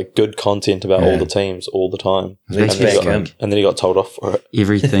some like good content about all the teams all the time, and then he got told off for it.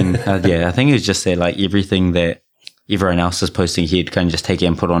 Everything. I think it was just there like everything that everyone else is posting, he'd kind of just take it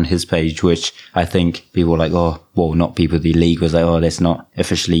and put on his page, which I think people were like, not people, the league was like, that's not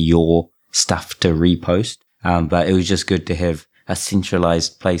officially your stuff to repost. But it was just good to have a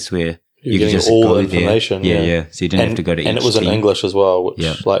centralized place where you could just all go the information. there. Yeah. So you didn't have to go to each and it was team. in English as well, which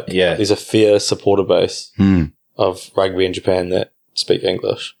there's a fair supporter base of rugby in Japan that speak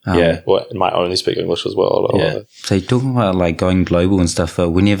English. Well, it might only speak English as well. So you're talking about like going global and stuff,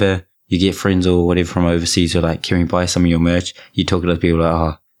 whenever you get friends or whatever from overseas who are like, can we buy some of your merch? You talk to people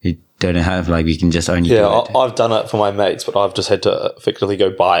like, you don't know how, like we can just only do it. I've done it for my mates, but I've just had to effectively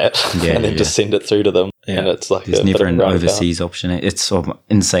go buy it and then just send it through to them. And it's like there's never an overseas option. It's sort of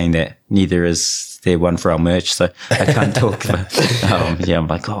insane that neither is there one for our merch, so I can't talk about I'm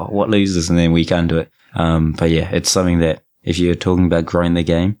like, what losers, and then we can't do it. But it's something that if you're talking about growing the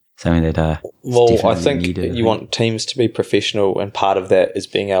game, something that I think you want teams to be professional, and part of that is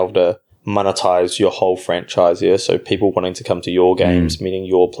being able to monetize your whole franchise here. So people wanting to come to your games, meeting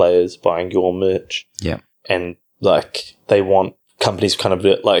your players, buying your merch. Yeah. And like they want companies kind of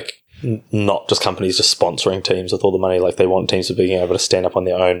like not just companies just sponsoring teams with all the money. Like they want teams to being able to stand up on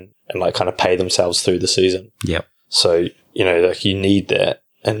their own and like kind of pay themselves through the season. Yeah. So, like you need that.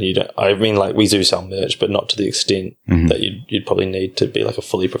 And like we do sell merch, but not to the extent that you'd probably need to be like a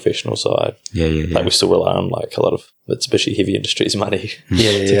fully professional side. Yeah. Like we still rely on like a lot of Mitsubishi Heavy Industries money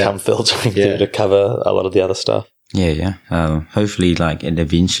to come filtering through to cover a lot of the other stuff. Yeah. Hopefully like it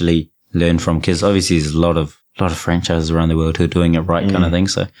eventually learn from, because obviously there's a lot of franchises around the world who are doing it right kind of thing.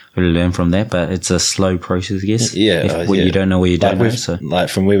 So we'll learn from that, but it's a slow process, I guess. Yeah. You don't know what you don't know. So like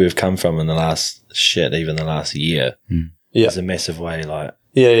from where we've come from in the last year, there's a massive way like.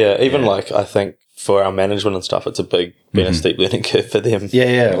 Yeah. Even like I think for our management and stuff, it's been a steep learning curve for them.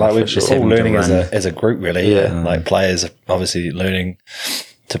 Yeah. Like we're just all learning as a group, really. Yeah. Like players are obviously learning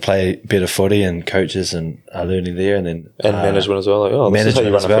to play better footy, and coaches are learning there, and then management as well. Like, this is how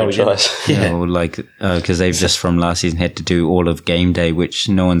you run a franchise. Because they've just from last season had to do all of game day, which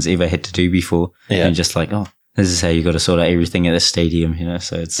no one's ever had to do before. Yeah. And just like, this is how you got to sort out everything at the stadium,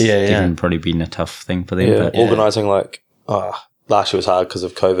 So it's probably been a tough thing for them. Yeah. Organising like last year was hard because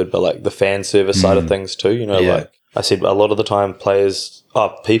of COVID, but like the fan service side of things too, you know, like I said, a lot of the time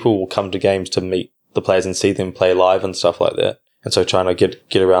people will come to games to meet the players and see them play live and stuff like that. And so trying to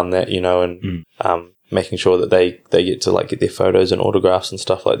get around that, you know, and making sure that they get to like get their photos and autographs and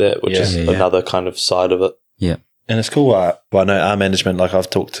stuff like that, which is another kind of side of it. Yeah. And it's cool. Well, I know our management, like I've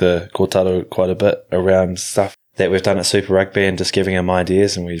talked to Kotaro quite a bit around stuff that we've done at Super Rugby and just giving them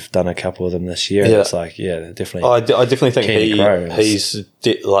ideas, and we've done a couple of them this year. And it's like, definitely. I definitely think he's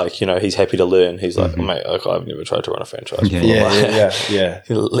like, you know, he's happy to learn. He's like, mate, I've never tried to run a franchise before. Yeah.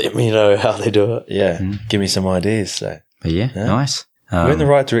 Let me know how they do it. Yeah. Give me some ideas. So. But nice. We're in the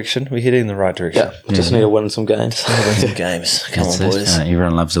right direction. We're heading in the right direction. Yeah, we just need to win some games. Come on, boys.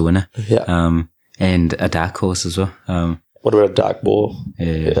 Everyone loves a winner. Yeah. And a dark horse as well. What about a dark ball?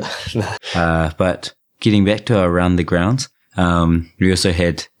 Yeah. But getting back to around the grounds, we also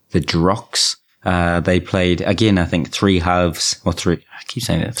had the Drocks. They played, again, I think 3 halves, or 3, I keep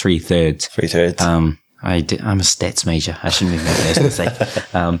saying that, 3/3. 3/3. I'm a stats major. I shouldn't be making those mistakes.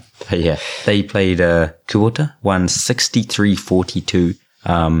 But yeah, they played Kubota, won 63-42.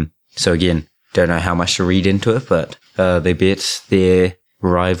 So again, don't know how much to read into it, but they beat their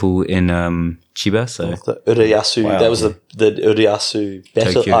rival in Chiba. So the Urayasu, that was the Urayasu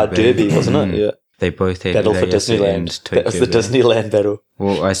battle, derby, wasn't it? Yeah. They both had battle for Disneyland. That was the Disneyland battle.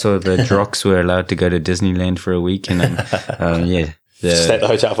 Well, I saw the Drocks were allowed to go to Disneyland for a week, and stay at the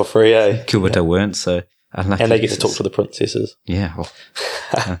hotel for free, eh? Kubota weren't, so unlucky. And they get to talk to the princesses. Yeah. Well.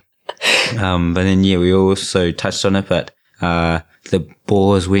 But then we also touched on it, but the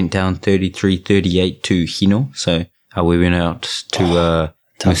Boers went down 33-38 to Hino, so we went out to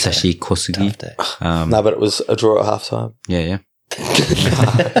Musashi Kosugi. No, but it was a draw at half time. Yeah.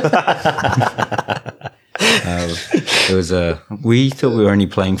 It was we thought we were only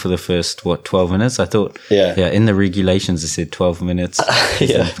playing for the first 12 minutes. I thought in the regulations it said 12 minutes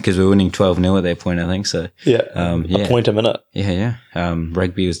because we were winning 12-0 at that point, I think. So a point a minute.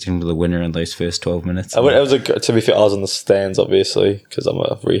 Rugby was definitely the winner in those first 12 minutes. To be fair, I was in the stands obviously because I'm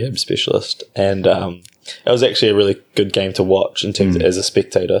a rehab specialist, and it was actually a really good game to watch in terms of, as a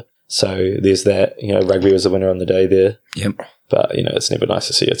spectator. So there's that, you know, rugby was the winner on the day there. Yep. But, you know, it's never nice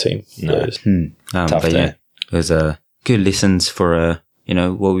to see a team lose. Tough day. Yeah, it was good lessons for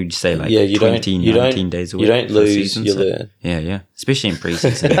what would you say, like 19 days a week. You don't lose, you learn. Yeah. Especially in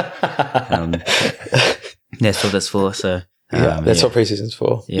pre-season. That's what it's for. So that's what pre-season's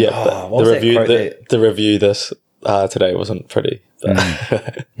for. Yeah. The review this today wasn't pretty.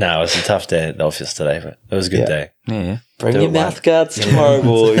 No, it was a tough day at the office today, but it was a good day. Yeah. Bring your mouth guards tomorrow,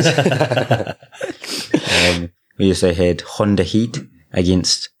 boys. We also had Honda Heat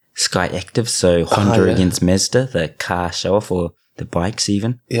against Sky Active, so Honda against Mazda, the car show-off, or the bikes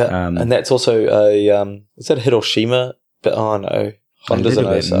even. Yeah, and that's also is that a Hiroshima? But no, Honda's an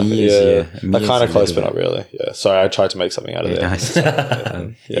Osaka. Yeah. They're kind of close, but not really. Yeah, sorry, I tried to make something out of that. Nice.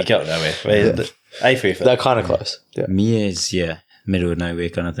 You got nowhere. They're kind of close. Yeah. Mia is middle of nowhere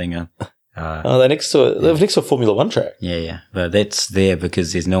kind of thing. They're next to a Formula One track. Yeah, but that's there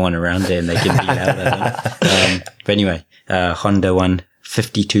because there's no one around there and they can beat out that. But anyway, Honda won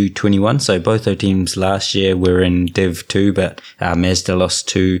 52-21. So both our teams last year were in Div 2, but Mazda lost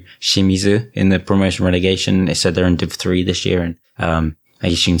to Shimizu in the promotion relegation. So they're in Div 3 this year, and I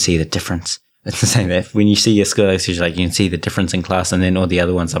guess you can see the difference. It's the same that when you see your school, it's like you can see the difference in class, and then all the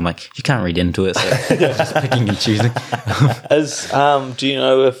other ones, I'm like, you can't read into it, so just picking and choosing. Do you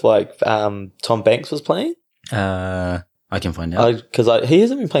know if Tom Banks was playing? I can find out because he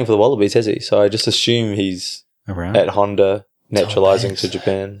hasn't been playing for the Wallabies, has he? So I just assume he's around at Honda, naturalizing to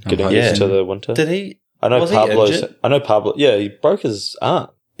Japan, getting used to the winter. Did he? I know Pablo. Yeah, he broke his arm.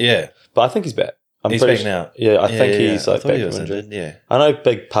 Yeah, but I think he's back. He's back now. Yeah, I think he's back from injured. Yeah, I know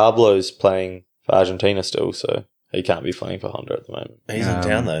Big Pablo's playing for Argentina still, so he can't be playing for Honda at the moment. He's in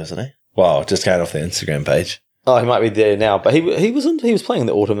town though, isn't he? Wow, just going off the Instagram page. Oh, he might be there now, but he was playing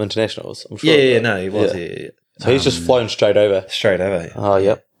the Autumn Internationals. I'm sure. He was. Yeah. So he's just flown straight over. Oh,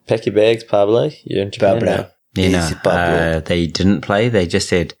 yep. Pack your bags, Pablo. You're in Japan now. They didn't play. They just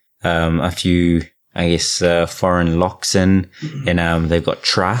had a few, I guess, foreign locks in, and they've got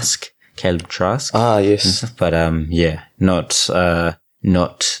Caleb Trask. Ah, yes. But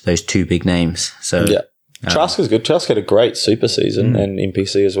not those two big names. So Trask is good. Trask had a great super season and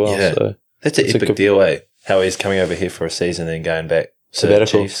NPC as well. Yeah. So that's an epic deal, eh? How he's coming over here for a season and going back to the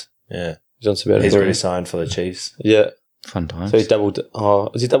Chiefs. Yeah. He's on sabbatical. He's already signed for the Chiefs. Yeah. Fun times. So he's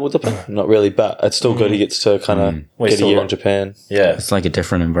is he double dipping? Not really, but it's still good. He gets to kind of get a year in Japan. Yeah. It's like a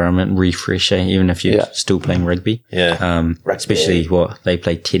different environment, refresher, even if you're still playing rugby. Yeah. Especially they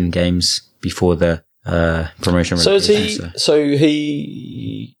play 10 games before the promotion. So is he? So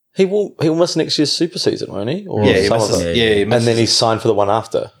he will miss next year's super season, won't he? Or Yeah, he some of misses, it? yeah, he And misses. then he's signed for the one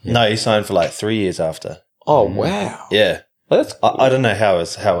after. No, he signed for like 3 years after. Oh wow! Yeah. Well, that's I don't know how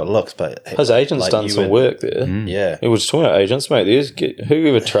it looks, but his agent's like, done you some would- work there. Yeah. It was talking about agents, mate.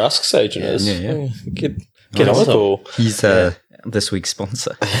 Whoever Trask's agent is, yeah. get Get on on the them. ball. He's this week's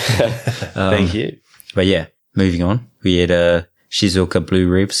sponsor. Thank you. But yeah, moving on. We had Shizuoka Blue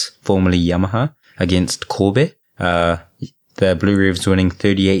Revs, formerly Yamaha, against Kobe. The Blue Revs winning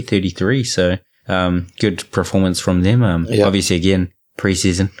 38-33. So good performance from them. Obviously, again,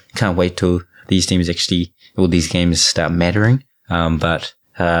 preseason. Can't wait till these teams all these games start mattering. But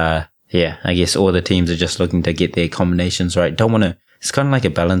I guess all the teams are just looking to get their combinations right. Don't want to. It's kind of like a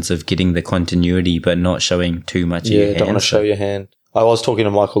balance of getting the continuity, but not showing too much. of your Yeah, don't want hand, to show your hand. I was talking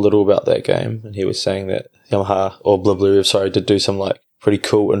to Michael Little about that game, and he was saying that Yamaha or Blue Rev, did do some like pretty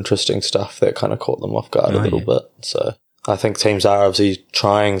cool, interesting stuff that kind of caught them off guard a little bit. So I think teams are obviously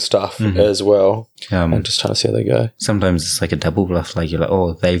trying stuff as well, and just trying to see how they go. Sometimes it's like a double bluff. Like you're like,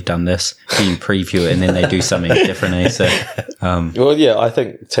 oh, they've done this. So you preview it, and then they do something different. So, Well, yeah, I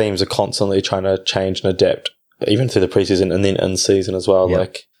think teams are constantly trying to change and adapt, even through the preseason and then in season as well. Yeah.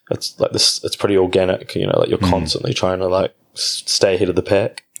 Like it's like this, it's pretty organic. You know, like you're constantly trying to like stay ahead of the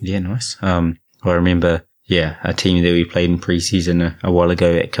pack. yeah, nice. I remember, a team that we played in preseason a while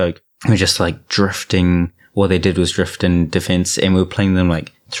ago at Coke. We were just like drifting. All they did was drift in defense, and we were playing them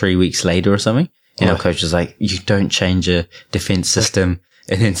like 3 weeks later or something. And our coach was like, "You don't change a defense system."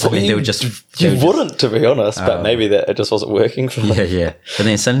 And then suddenly they were just... You wouldn't, to be honest, but maybe that it just wasn't working for them. Yeah. And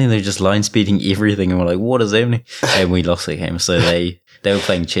then suddenly they were just line speeding everything, and we're like, what is happening? And we lost the game. So they were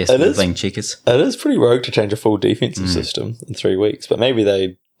playing chess, we were playing checkers. It is pretty rogue to change a full defensive system in 3 weeks, but maybe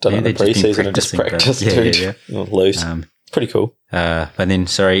they done it in the preseason and just practiced loose. Pretty cool. But then,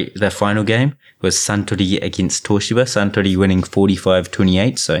 the final game was Suntory against Toshiba. Suntory winning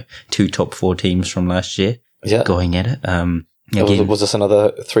 45-28, so 2 top 4 teams from last year going at it. Again, was this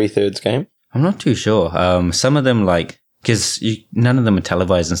another 3/3 game? I'm not too sure. Some of them because none of them are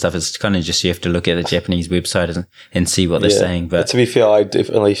televised and stuff. It's kind of just, you have to look at the Japanese website and see what they're saying. But to be fair, I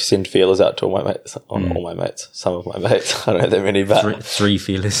definitely send feelers out to all my mates. All my mates. Some of my mates. I don't know that many, but three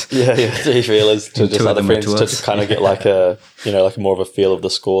feelers. Yeah, 3 feelers to just other friends to just kind of get like a, like more of a feel of the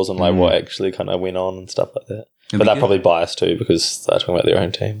scores and like what actually kind of went on and stuff like that. But they're probably biased too because they're talking about their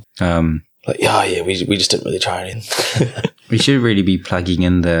own team. We just didn't really try anything. We should really be plugging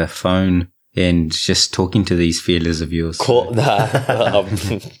in the phone and just talking to these feelers of yours.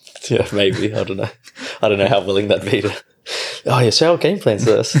 Yeah, maybe. I don't know. I don't know how willing that'd be to. So our game plan's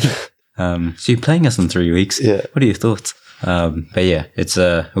this. So you're playing us in 3 weeks. Yeah. What are your thoughts? But yeah, it's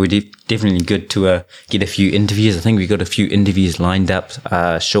we're definitely good to get a few interviews. I think we got a few interviews lined up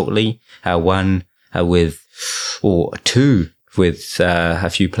shortly. One with, or 2 with a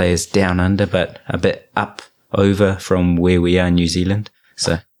few players down under, but a bit up over from where we are in New Zealand.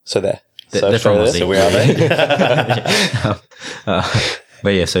 So there. They're from Aussie. So where are they?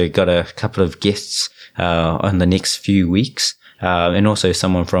 But yeah, so we got a couple of guests on the next few weeks, and also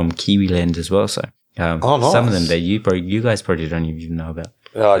someone from Kiwiland as well. So nice. Some of them that you guys probably don't even know about.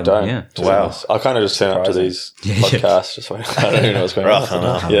 No, I don't. Yeah. Wow. I kind of just turn up to these podcasts. Just like, I don't even know what's going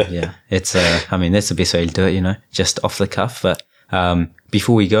on. Yeah. It's I mean, that's the best way to do it, just off the cuff. But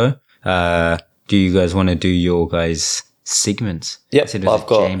before we go, do you guys want to do your guys' segments? Yep, I've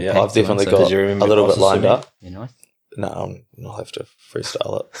definitely got a little bit lined up. No, I'll have to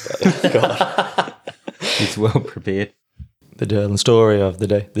freestyle it. But, God. It's well prepared. The Derlin story of the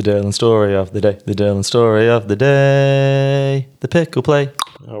day. The Derlin story of the day. The Derlin story of the day. The Pickle play.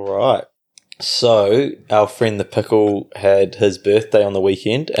 All right. So our friend the Pickle had his birthday on the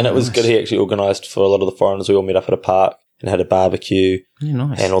weekend, and it was good. He actually organised for a lot of the foreigners. We all met up at a park and had a barbecue. Yeah,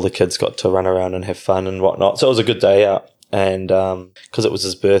 nice. And all the kids got to run around and have fun and whatnot. So it was a good day out. And because it was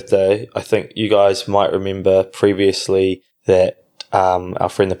his birthday, I think you guys might remember previously that our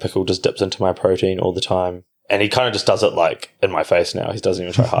friend the Pickle just dips into my protein all the time. And he kind of just does it like in my face now. He doesn't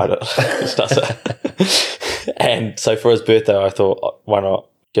even try to hide it. He just does it. And so for his birthday, I thought, why not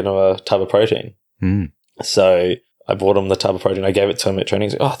get him a tub of protein? So I bought him the tub of protein. I gave it to him at training.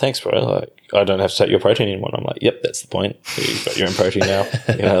 He's like, oh, thanks, bro. Like, I don't have to take your protein anymore. And I'm like, yep, that's the point. You've got your own protein now.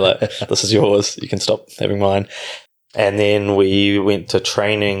 This is yours. You can stop having mine. And then we went to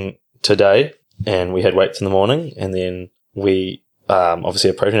training today and we had weights in the morning. And then we obviously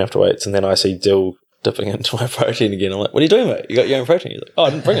had protein after weights. And then I see Dill dipping into my protein again. I'm like, what are you doing, mate? You got your own protein? He's like, oh, I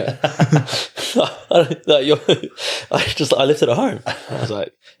didn't bring it. I left it at home. I was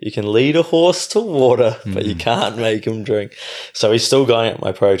like, you can lead a horse to water, but you can't make him drink. So he's still going at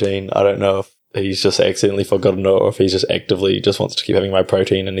my protein. I don't know if he's just accidentally forgotten it, or if he's just actively just wants to keep having my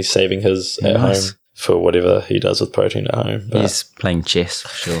protein and he's saving his at home for whatever he does with protein at home. But he's playing chess for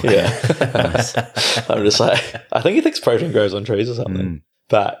sure. yeah. Nice. I'm just like, I think he thinks protein grows on trees or something.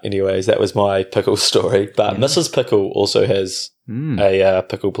 But anyways, that was my pickle story. But Mrs. Pickle also has a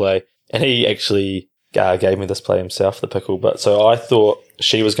pickle play, and he actually gave me this play himself, the pickle. But so I thought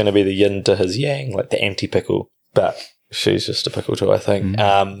she was going to be the yin to his yang, like the anti-pickle. But she's just a pickle too, I think.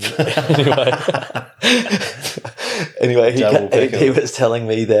 Anyway, he was telling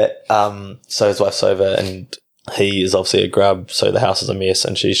me that so his wife's over and he is obviously a grub, so the house is a mess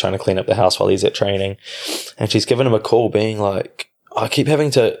and she's trying to clean up the house while he's at training. And she's given him a call being like, I keep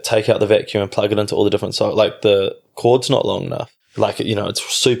having to take out the vacuum and plug it into all the different sides. Like the cord's not long enough. Like, you know, it's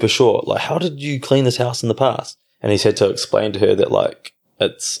super short. Like, how did you clean this house in the past? And he's had to explain to her that, like,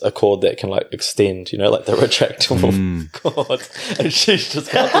 it's a cord that can, like, extend, you know, like the retractable cord. And she's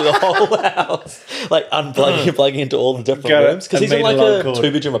just gone through the whole house, like, unplugging and plugging into all the different rooms. Because he's in, like, a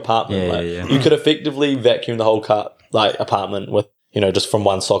two-bedroom apartment. You could effectively vacuum the whole apartment with, you know, just from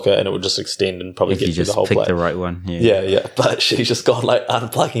one socket, and it would just extend and probably get through the whole place. If you just pick the right one. Yeah. But she's just gone, like,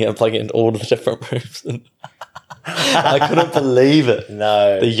 unplugging it and plugging it into all the different rooms. And I couldn't believe it.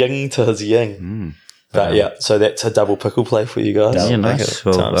 No. The yin to his yang. But yeah, so that's a double pickle play for you guys. Yeah, nice.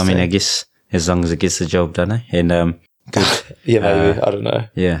 Well, I mean, I guess as long as it gets the job done, eh? And good. Yeah, maybe. I don't know.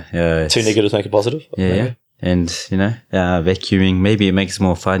 Yeah. Two negatives make a positive. Yeah. And, you know, vacuuming, maybe it makes it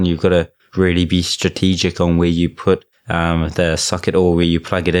more fun. You've got to really be strategic on where you put the socket or where you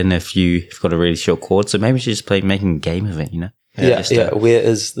plug it in if you've got a really short cord. So maybe you should just making a game of it, you know? Yeah. Where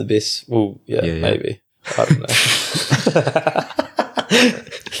is the best? Well, maybe. I don't know.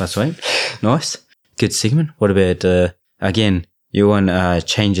 That's right. Nice. Good segment. What about, again, your one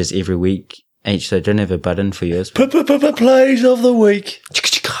changes every week. So don't have a button for yours. Plays of the week.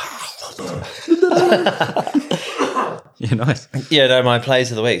 Yeah, nice. Yeah, no, my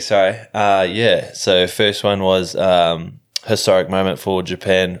plays of the week, sorry. So first one was historic moment for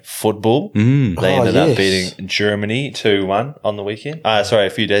Japan football. They ended up beating Germany 2-1 on the weekend. A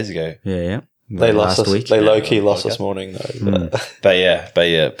few days ago. Yeah. They lost us. They low-key lost this morning, though.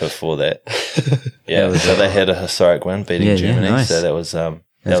 But before that. So they had a historic win beating Germany. Nice. So that was a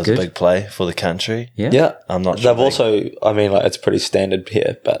big play for the country. Yeah. I'm not sure. They've also, I mean, like, it's pretty standard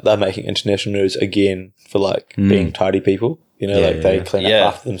here, but they're making international news again for, like, being tidy people. You know, they clean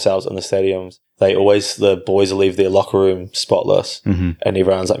up after themselves in the stadiums. The boys leave their locker room spotless, and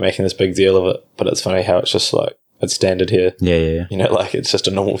everyone's, like, making this big deal of it. But it's funny how it's just, like, it's standard here. Yeah. You know, like, it's just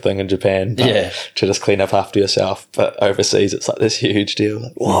a normal thing in Japan. To just clean up after yourself. But overseas, it's like this huge deal.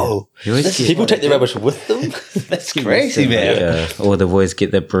 Like, whoa. People take their rubbish with them? That's crazy, man. Yeah. Or the boys get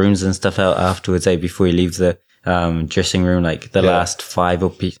their brooms and stuff out afterwards, before you leave the dressing room, like the last 5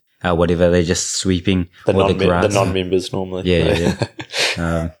 or whatever, they're just sweeping the non-members normally.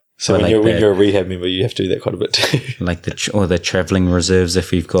 Yeah. So when you're a rehab member, you have to do that quite a bit too. Like the travelling reserves,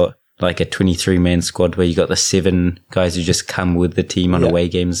 if you've got like a 23-man squad where you got the 7 guys who just come with the team on away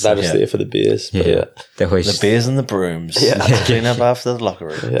games. They're just there for the beers. The beers and the brooms. Clean up after the locker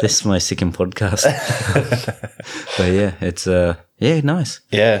room. This is my second podcast. But it's nice.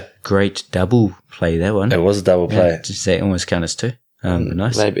 Yeah. Great double play, that one. It was a double play. Just say it almost counts as 2.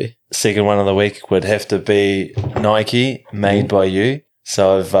 Nice. Maybe. Second one of the week would have to be Nike, made by you.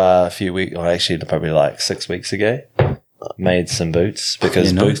 So I've a few weeks, or actually probably like 6 weeks ago, made some boots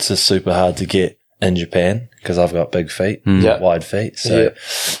because boots are super hard to get in Japan because I've got big feet, wide feet. So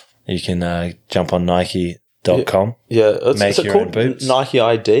you can jump on Nike.com. Is it called boots. Nike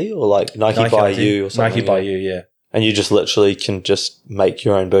ID or like Nike by ID? You or something? Nike by you, yeah. And you just literally can just make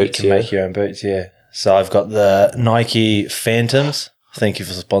your own boots. You can make your own boots, yeah. So I've got the Nike Phantoms. Thank you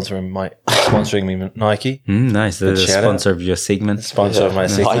for sponsoring me, Nike. Nice. The sponsor of your segment. Sponsor of my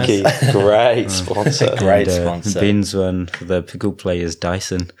segment. Nike, great sponsor. Great sponsor. Ben's one for the pickle play is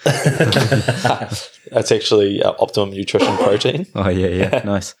Dyson. That's actually Optimum Nutrition Protein. Oh, yeah.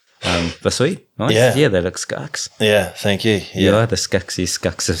 Nice. But sweet. Nice. Yeah, they look scucks. Yeah, thank you. You are the scucksy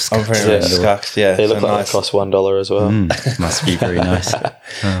scucks of scucks. I'm pretty much scucks, yeah. They look like they cost $1 as well. Must be very nice.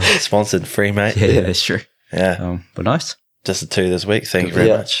 Sponsored free, mate. Yeah, that's true. Yeah. But nice. Just a 2 this week. Thank you very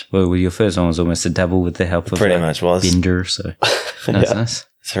much. Well, your first one was almost a double with the help of pretty much was Bender. So nice.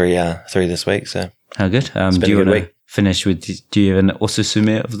 3 this week. So how good? Do you want to finish with? Do you have an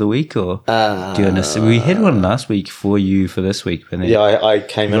osusume of the week, or do you want to? We had one last week for you for this week. But I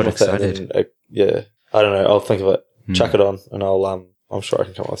came in with excited. It. I don't know. I'll think of it. Chuck it on, and I'm sure I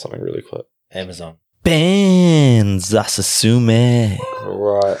can come up with something really quick. Amazon. Ben's Osusume.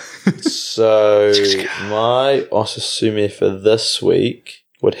 Right. So my Osusume for this week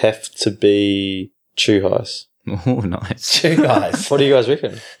would have to be Chuhais. Oh, nice. Chuhais. What do you guys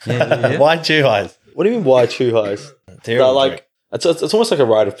reckon? Why Chuhais? What do you mean, why Chuhais? They're like, it's almost like a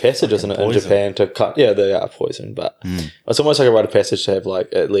rite of passage, isn't it, in Japan to cut? Yeah, they are poison, but it's almost like a rite of passage to have like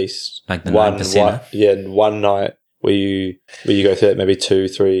at least like the one 9%. one night where you go through it, maybe 2,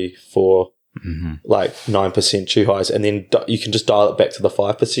 3, 4, like 9% Chuhais, and then you can just dial it back to the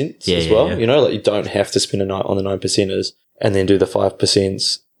 5% as well. Yeah. You know, like you don't have to spend a night on the 9%ers and then do the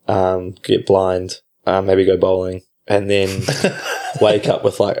 5%, get blind, maybe go bowling, and then wake up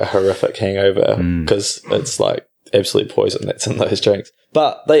with like a horrific hangover because it's like absolute poison that's in those drinks.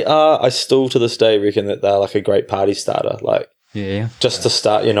 But they are, I still to this day reckon that they're like a great party starter. Like, just to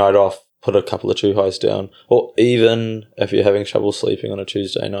start your night off, put a couple of Chuhais down. Or even if you're having trouble sleeping on a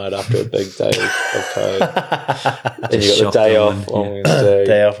Tuesday night after a big day of code, and you got the day off on Wednesday.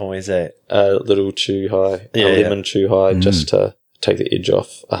 Day off on Wednesday. A little Chuhai, a lemon Chuhai, just to take the edge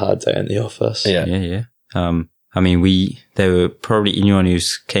off a hard day in the office. Yeah. I mean, they were probably anyone who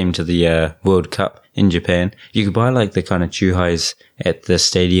came to the World Cup in Japan. You could buy like the kind of Chuhais at the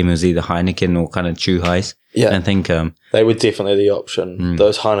stadium. It was either Heineken or kind of Chuhais. Yeah, and I think they were definitely the option.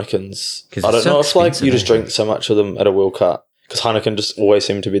 Those Heinekens. I don't know if like you just drink so much of them at a World Cup, because Heineken just always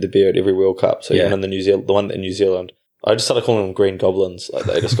seemed to be the beer at every World Cup. So even in the one in New Zealand, I just started calling them green goblins. Like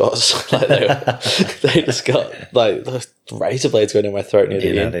they just got like they just got like the razor blades going in my throat near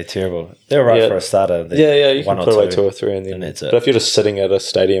the end. They're terrible. They're right for a starter. You can put away 2 or 3 and then that's it. But if you're just sitting at a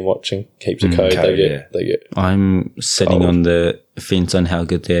stadium watching heaps of code, they get. I'm sitting on the fence on how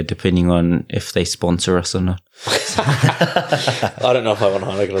good they're, depending on if they sponsor us or not. I don't know if I want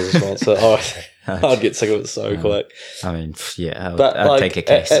Heineken as a sponsor. I'd get sick of it so quick. I mean, I'd like, take a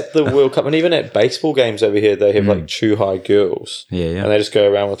case. At the World Cup, and even at baseball games over here, they have like Chuhai girls. Yeah. And they just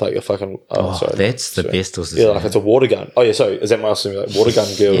go around with like a fucking... that's the best. Like it's a water gun. Oh, yeah, sorry. Is that my else? Like water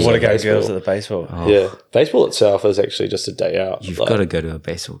gun girls. Water gun girls at the baseball. Oh. Yeah. Baseball itself is actually just a day out. You've got to go to a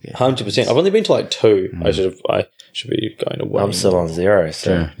baseball game. 100%. I've only been to like 2. I should be going to 1. I'm still on 0.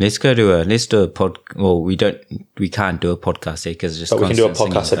 So let's do a pod. Well, we can't do a podcast here because just. But we can do a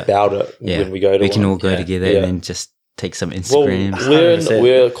podcast about it when we go to. We can all go together and then just take some Instagrams. Well,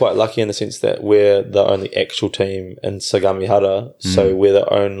 we're quite lucky in the sense that we're the only actual team in Sagamihara, so we're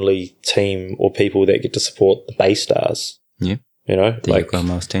the only team or people that get to support the Bay Stars. Yeah. You know, the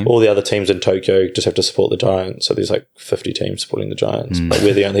Yokohama's team. All the other teams in Tokyo just have to support the Giants. So there's like 50 teams supporting the Giants, but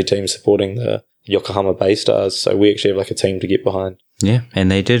we're the only team supporting the Yokohama Bay Stars. So we actually have like a team to get behind. Yeah,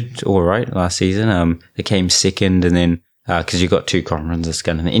 and they did all right last season. They came second, and then because you got 2 conferences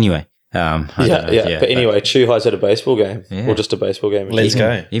kind of thing. Anyway. But anyway, Chuhai's at a baseball game or just a baseball game. Let's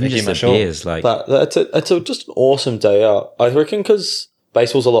go. Even just the beers, like. But it's just an awesome day out. I reckon because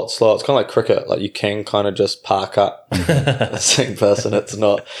baseball's a lot slower. It's kind of like cricket. Like you can kind of just park up a same person. It's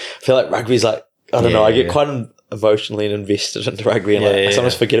not. I feel like rugby's like, I don't know. I get quite emotionally invested into rugby and I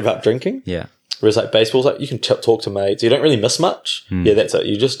sometimes forget about drinking. Yeah. Whereas like baseball's like you can talk to mates. You don't really miss much. Yeah, that's it.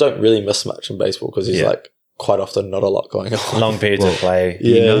 You just don't really miss much in baseball because there's like quite often not a lot going on. Long periods of play.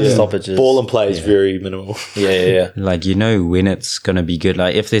 Stoppages. Ball and play is very minimal. Yeah. Like when it's going to be good.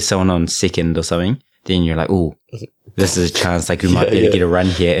 Like if there's someone on second or something, then you're like, oh, this is a chance like we might be able to get a run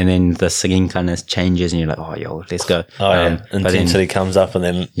here. And then the singing kind of changes and you're like, oh, yo, let's go. Intensity comes up and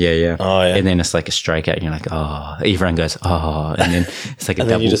then... And then it's like a strikeout and you're like, oh, everyone goes, oh. And then it's like a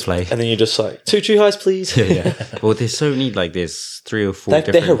double play. And then you're just like, 2 Chuhais, please. Well, there's so many, like there's 3 or 4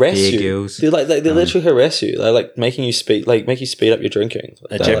 different harass beer you. girls. They literally harass you. They're like making you speed, like make you speed up your drinking.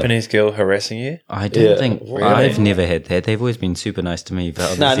 A Japanese girl harassing you? I don't think... Really? I've never had that. They've always been super nice to me.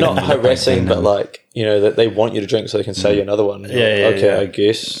 But no, not harassing, but like, you know, that they want you to drink so they can sell you another one. I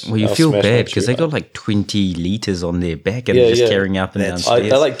guess. Well, you feel bad because they got like 20 litres on their back and they're just carrying up and down stairs.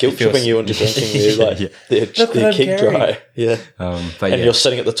 They're like guilt tripping you into drinking their keg dry. Yeah. And you're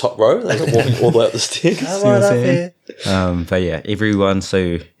sitting at the top row, like walking all the way up the stairs. But yeah, everyone,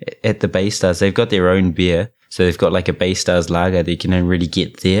 so at the Bay Stars, they've got their own beer. So they've got like a Bay Stars lager that you can only really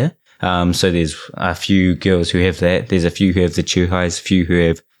get there. So there's a few girls who have that. There's a few who have the Chuhais, a few who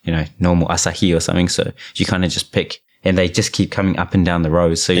have, you know, normal Asahi or something. So you kind of just pick and they just keep coming up and down the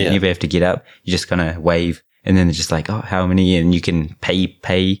rows. So you never have to get up. You just kind of wave and then they're just like, oh, how many? And you can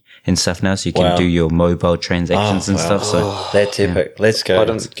pay and stuff now. So you can do your mobile transactions and stuff. So that's epic. Let's go. I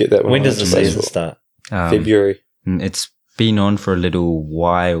don't get that. When does the season start? February. It's been on for a little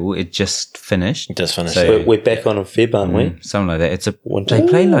while. It just finished. So we're back on in Feb, aren't we? Something like that.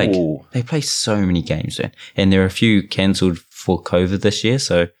 They play so many games, man. And there are a few cancelled for COVID this year.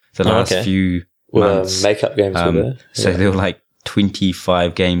 So the last few months, makeup games were there. So they were like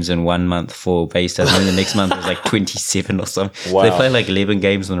 25 games in 1 month for Bay Stars, and then the next month it was like 27 or something. Wow. They played like 11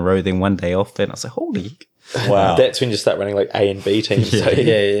 games in a row, then 1 day off, and I was like, holy. Wow. That's when you start running like A and B teams. So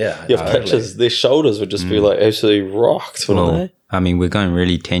Yeah. your pitches, their shoulders would just be like absolutely rocked, wouldn't they? I mean, we're going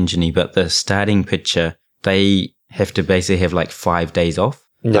really tangenty, but the starting pitcher, they have to basically have like 5 days off.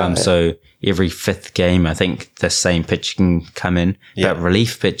 So every 5th game, I think the same pitch can come in. Yeah. But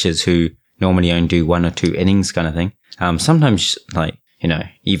relief pitchers who normally only do 1 or 2 innings kind of thing, sometimes like,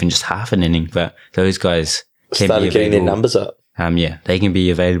 even just half an inning, but those guys can started getting their numbers up. They can be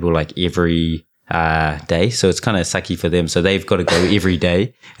available like every day. So it's kind of sucky for them. So they've got to go every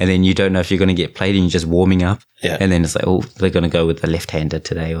day, and then you don't know if you're going to get played and you're just warming up. Yeah. And then it's like, oh, they're going to go with the left-hander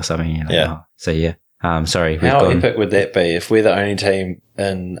today or something. You're like, Yeah. oh. So yeah. Sorry. How epic would that be if we're the only team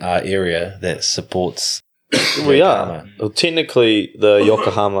in our area that supports? We are. Well, technically, the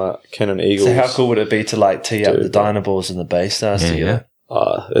Yokohama Cannon Eagles. So how cool would it be to like tee up the Dynaballs and the Bay Stars together?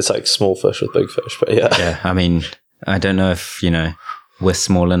 It's like small fish with big fish, but yeah. Yeah. I mean, I don't know if, we're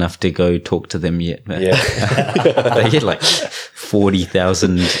small enough to go talk to them yet. But they get like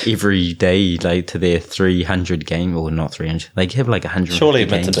 40,000 every day, like to their 300 game, or not 300. They have like 100. Surely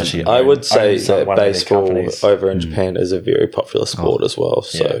Mitsubishi. I would say that baseball over in Japan is a very popular sport as well.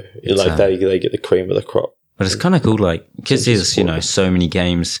 So they get the cream of the crop. But it's kind of cool, like, because there's, so many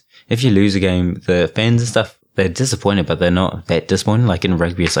games. If you lose a game, the fans and stuff, they're disappointed, but they're not that disappointed. Like in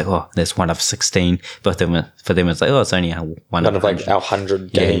rugby, it's like, oh, there's 1 of 16. But then for them, it's like, oh, it's only 1 kind of like our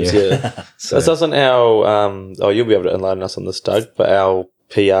 100 games. Yeah. So doesn't our, you'll be able to enlighten us on this, Doug, but our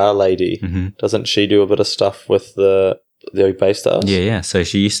PR lady, doesn't she do a bit of stuff with the Bay Stars? Yeah. So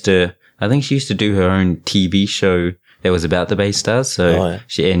she used to do her own TV show that was about the Bay Stars. So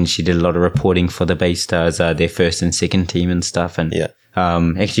she did a lot of reporting for the Bay Stars, their first and second team and stuff. And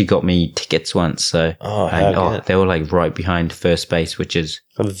actually got me tickets once. So they were like right behind first base, which is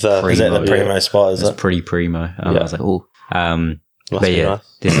is that the primo spot? It's pretty primo. I was like, oh, but yeah,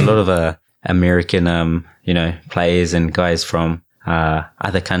 nice. There's a lot of American players and guys from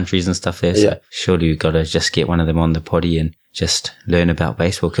other countries and stuff there. So surely you've got to just get one of them on the potty and just learn about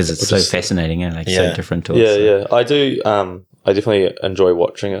baseball, because it's so fascinating and so different to us. Yeah. I do. I definitely enjoy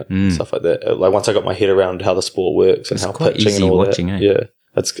watching it and stuff like that. Like once I got my head around how the sport works and how pitching and all watching, that. Yeah,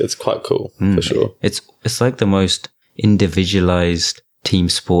 it's quite cool for sure. It's like the most individualized team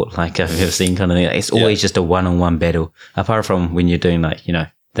sport like I've ever seen kind of thing. It's always just a one-on-one battle, apart from when you're doing like,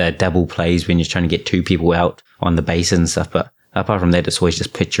 the double plays when you're trying to get 2 people out on the bases and stuff. But apart from that, it's always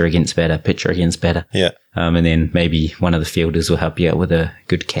just pitcher against batter. Yeah. And then maybe one of the fielders will help you out with a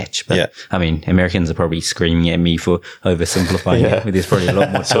good catch. But I mean, Americans are probably screaming at me for oversimplifying it. There's probably a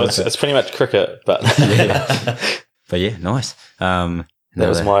lot more. So it's pretty much cricket, but but yeah, nice. That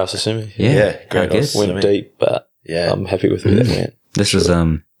was my Osasumi. Yeah, great. Went deep, but I'm happy with where that went. This was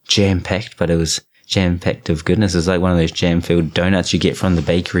jam-packed, but it was jam-packed of goodness. It's like one of those jam-filled donuts you get from the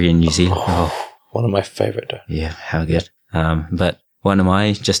bakery in New Zealand. One of my favourite donuts. Yeah, how good. But one of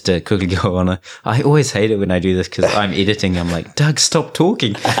my, just to quickly go on, I always hate it when I do this because I'm editing. I'm like, Doug, stop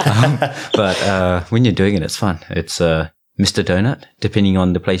talking. But when you're doing it, it's fun. It's Mr. Donut. Depending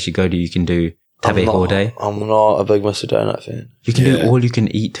on the place you go to, you can do tabe horde. I'm not a big Mr. Donut fan. You can do all you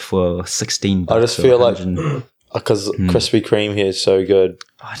can eat for $16. I just feel like, because Krispy Kreme here is so good,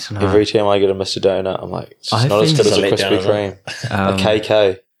 I don't know. Every time I get a Mr. Donut, I'm like, it's just not as good as a Krispy Kreme. A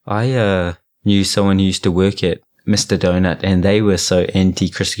KK. I knew someone who used to work at Mr. Donut, and they were so anti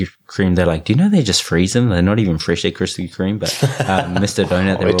Krispy Kreme. They're like, do you know they just freeze them? They're not even fresh at Krispy Kreme, but Mr.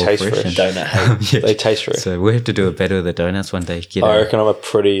 Donut, they're all fresh. And donut they taste fresh. So we have to do a battle of the donuts one day. I reckon I'm a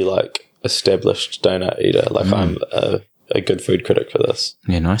pretty established donut eater. I'm a good food critic for this.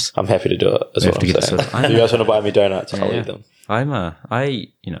 Yeah, nice. I'm happy to do it. That's what I'm saying. If you guys want to buy me donuts, I'll eat them.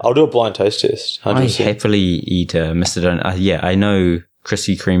 I'll do a blind taste test. 100%. I happily eat Mr. Donut. I know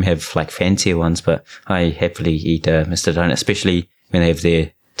Krispy Kreme have fancier ones, but I happily eat Mr. Donut, especially when they have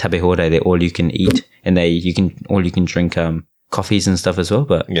their tabe horde, they're all you can eat, and you can drink coffees and stuff as well.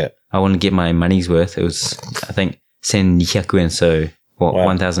 But I want to get my money's worth. It was, I think, 1,200 yen, so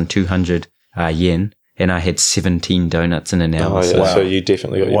 1,200 yen, and I had 17 donuts in an hour. So you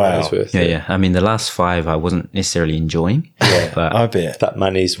definitely got your money's worth. Yeah. I mean, the last 5 I wasn't necessarily enjoying. But I bet that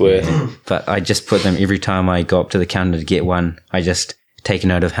money's worth. But I just put them every time I go up to the counter to get one. I just take a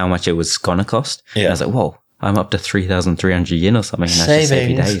note of how much it was gonna cost. And I was like, whoa, I'm up to 3,300 yen or something. And that's just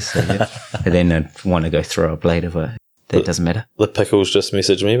happy days. So, and then I'd want to go throw up later, but that doesn't matter. The Pickles just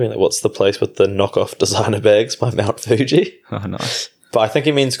messaged me, like, what's the place with the knockoff designer bags by Mount Fuji? Oh, nice. But I think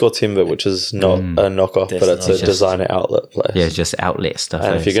he means Gotemba, which is not a knockoff, but it's a designer outlet place. Yeah, just outlet stuff.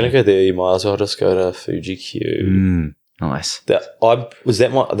 And if you're going to go there, you might as well just go to Fuji Q. Nice. That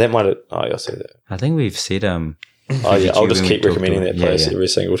might have, I'll say that. I think we've said oh yeah, I'll just keep recommending that place every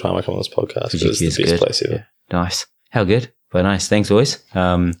single time I come on this podcast. It's the best place ever. Yeah. Nice. How good? But nice. Thanks, boys.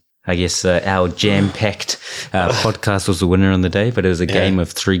 I guess our jam-packed podcast was the winner on the day, but it was a game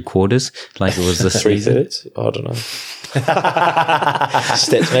of 3 quarters, like it was this season. 3/3? I don't know.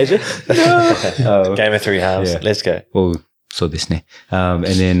 Stats major? Game of 3 halves. Yeah. Let's go. Well, so this now. And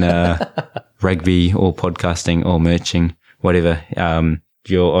then rugby or podcasting or merching, whatever.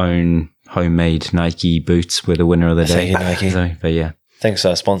 Your own homemade Nike boots were the winner of the day. Thank you, Nike. So, but yeah. Thanks,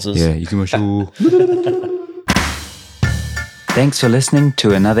 sponsors. Yeah, you can Thanks for listening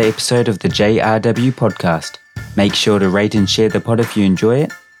to another episode of the JRW podcast. Make sure to rate and share the pod if you enjoy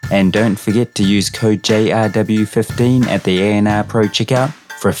it. And don't forget to use code JRW15 at the ANR Pro checkout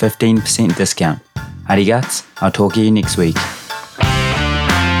for a 15% discount. Arigats, I'll talk to you next week.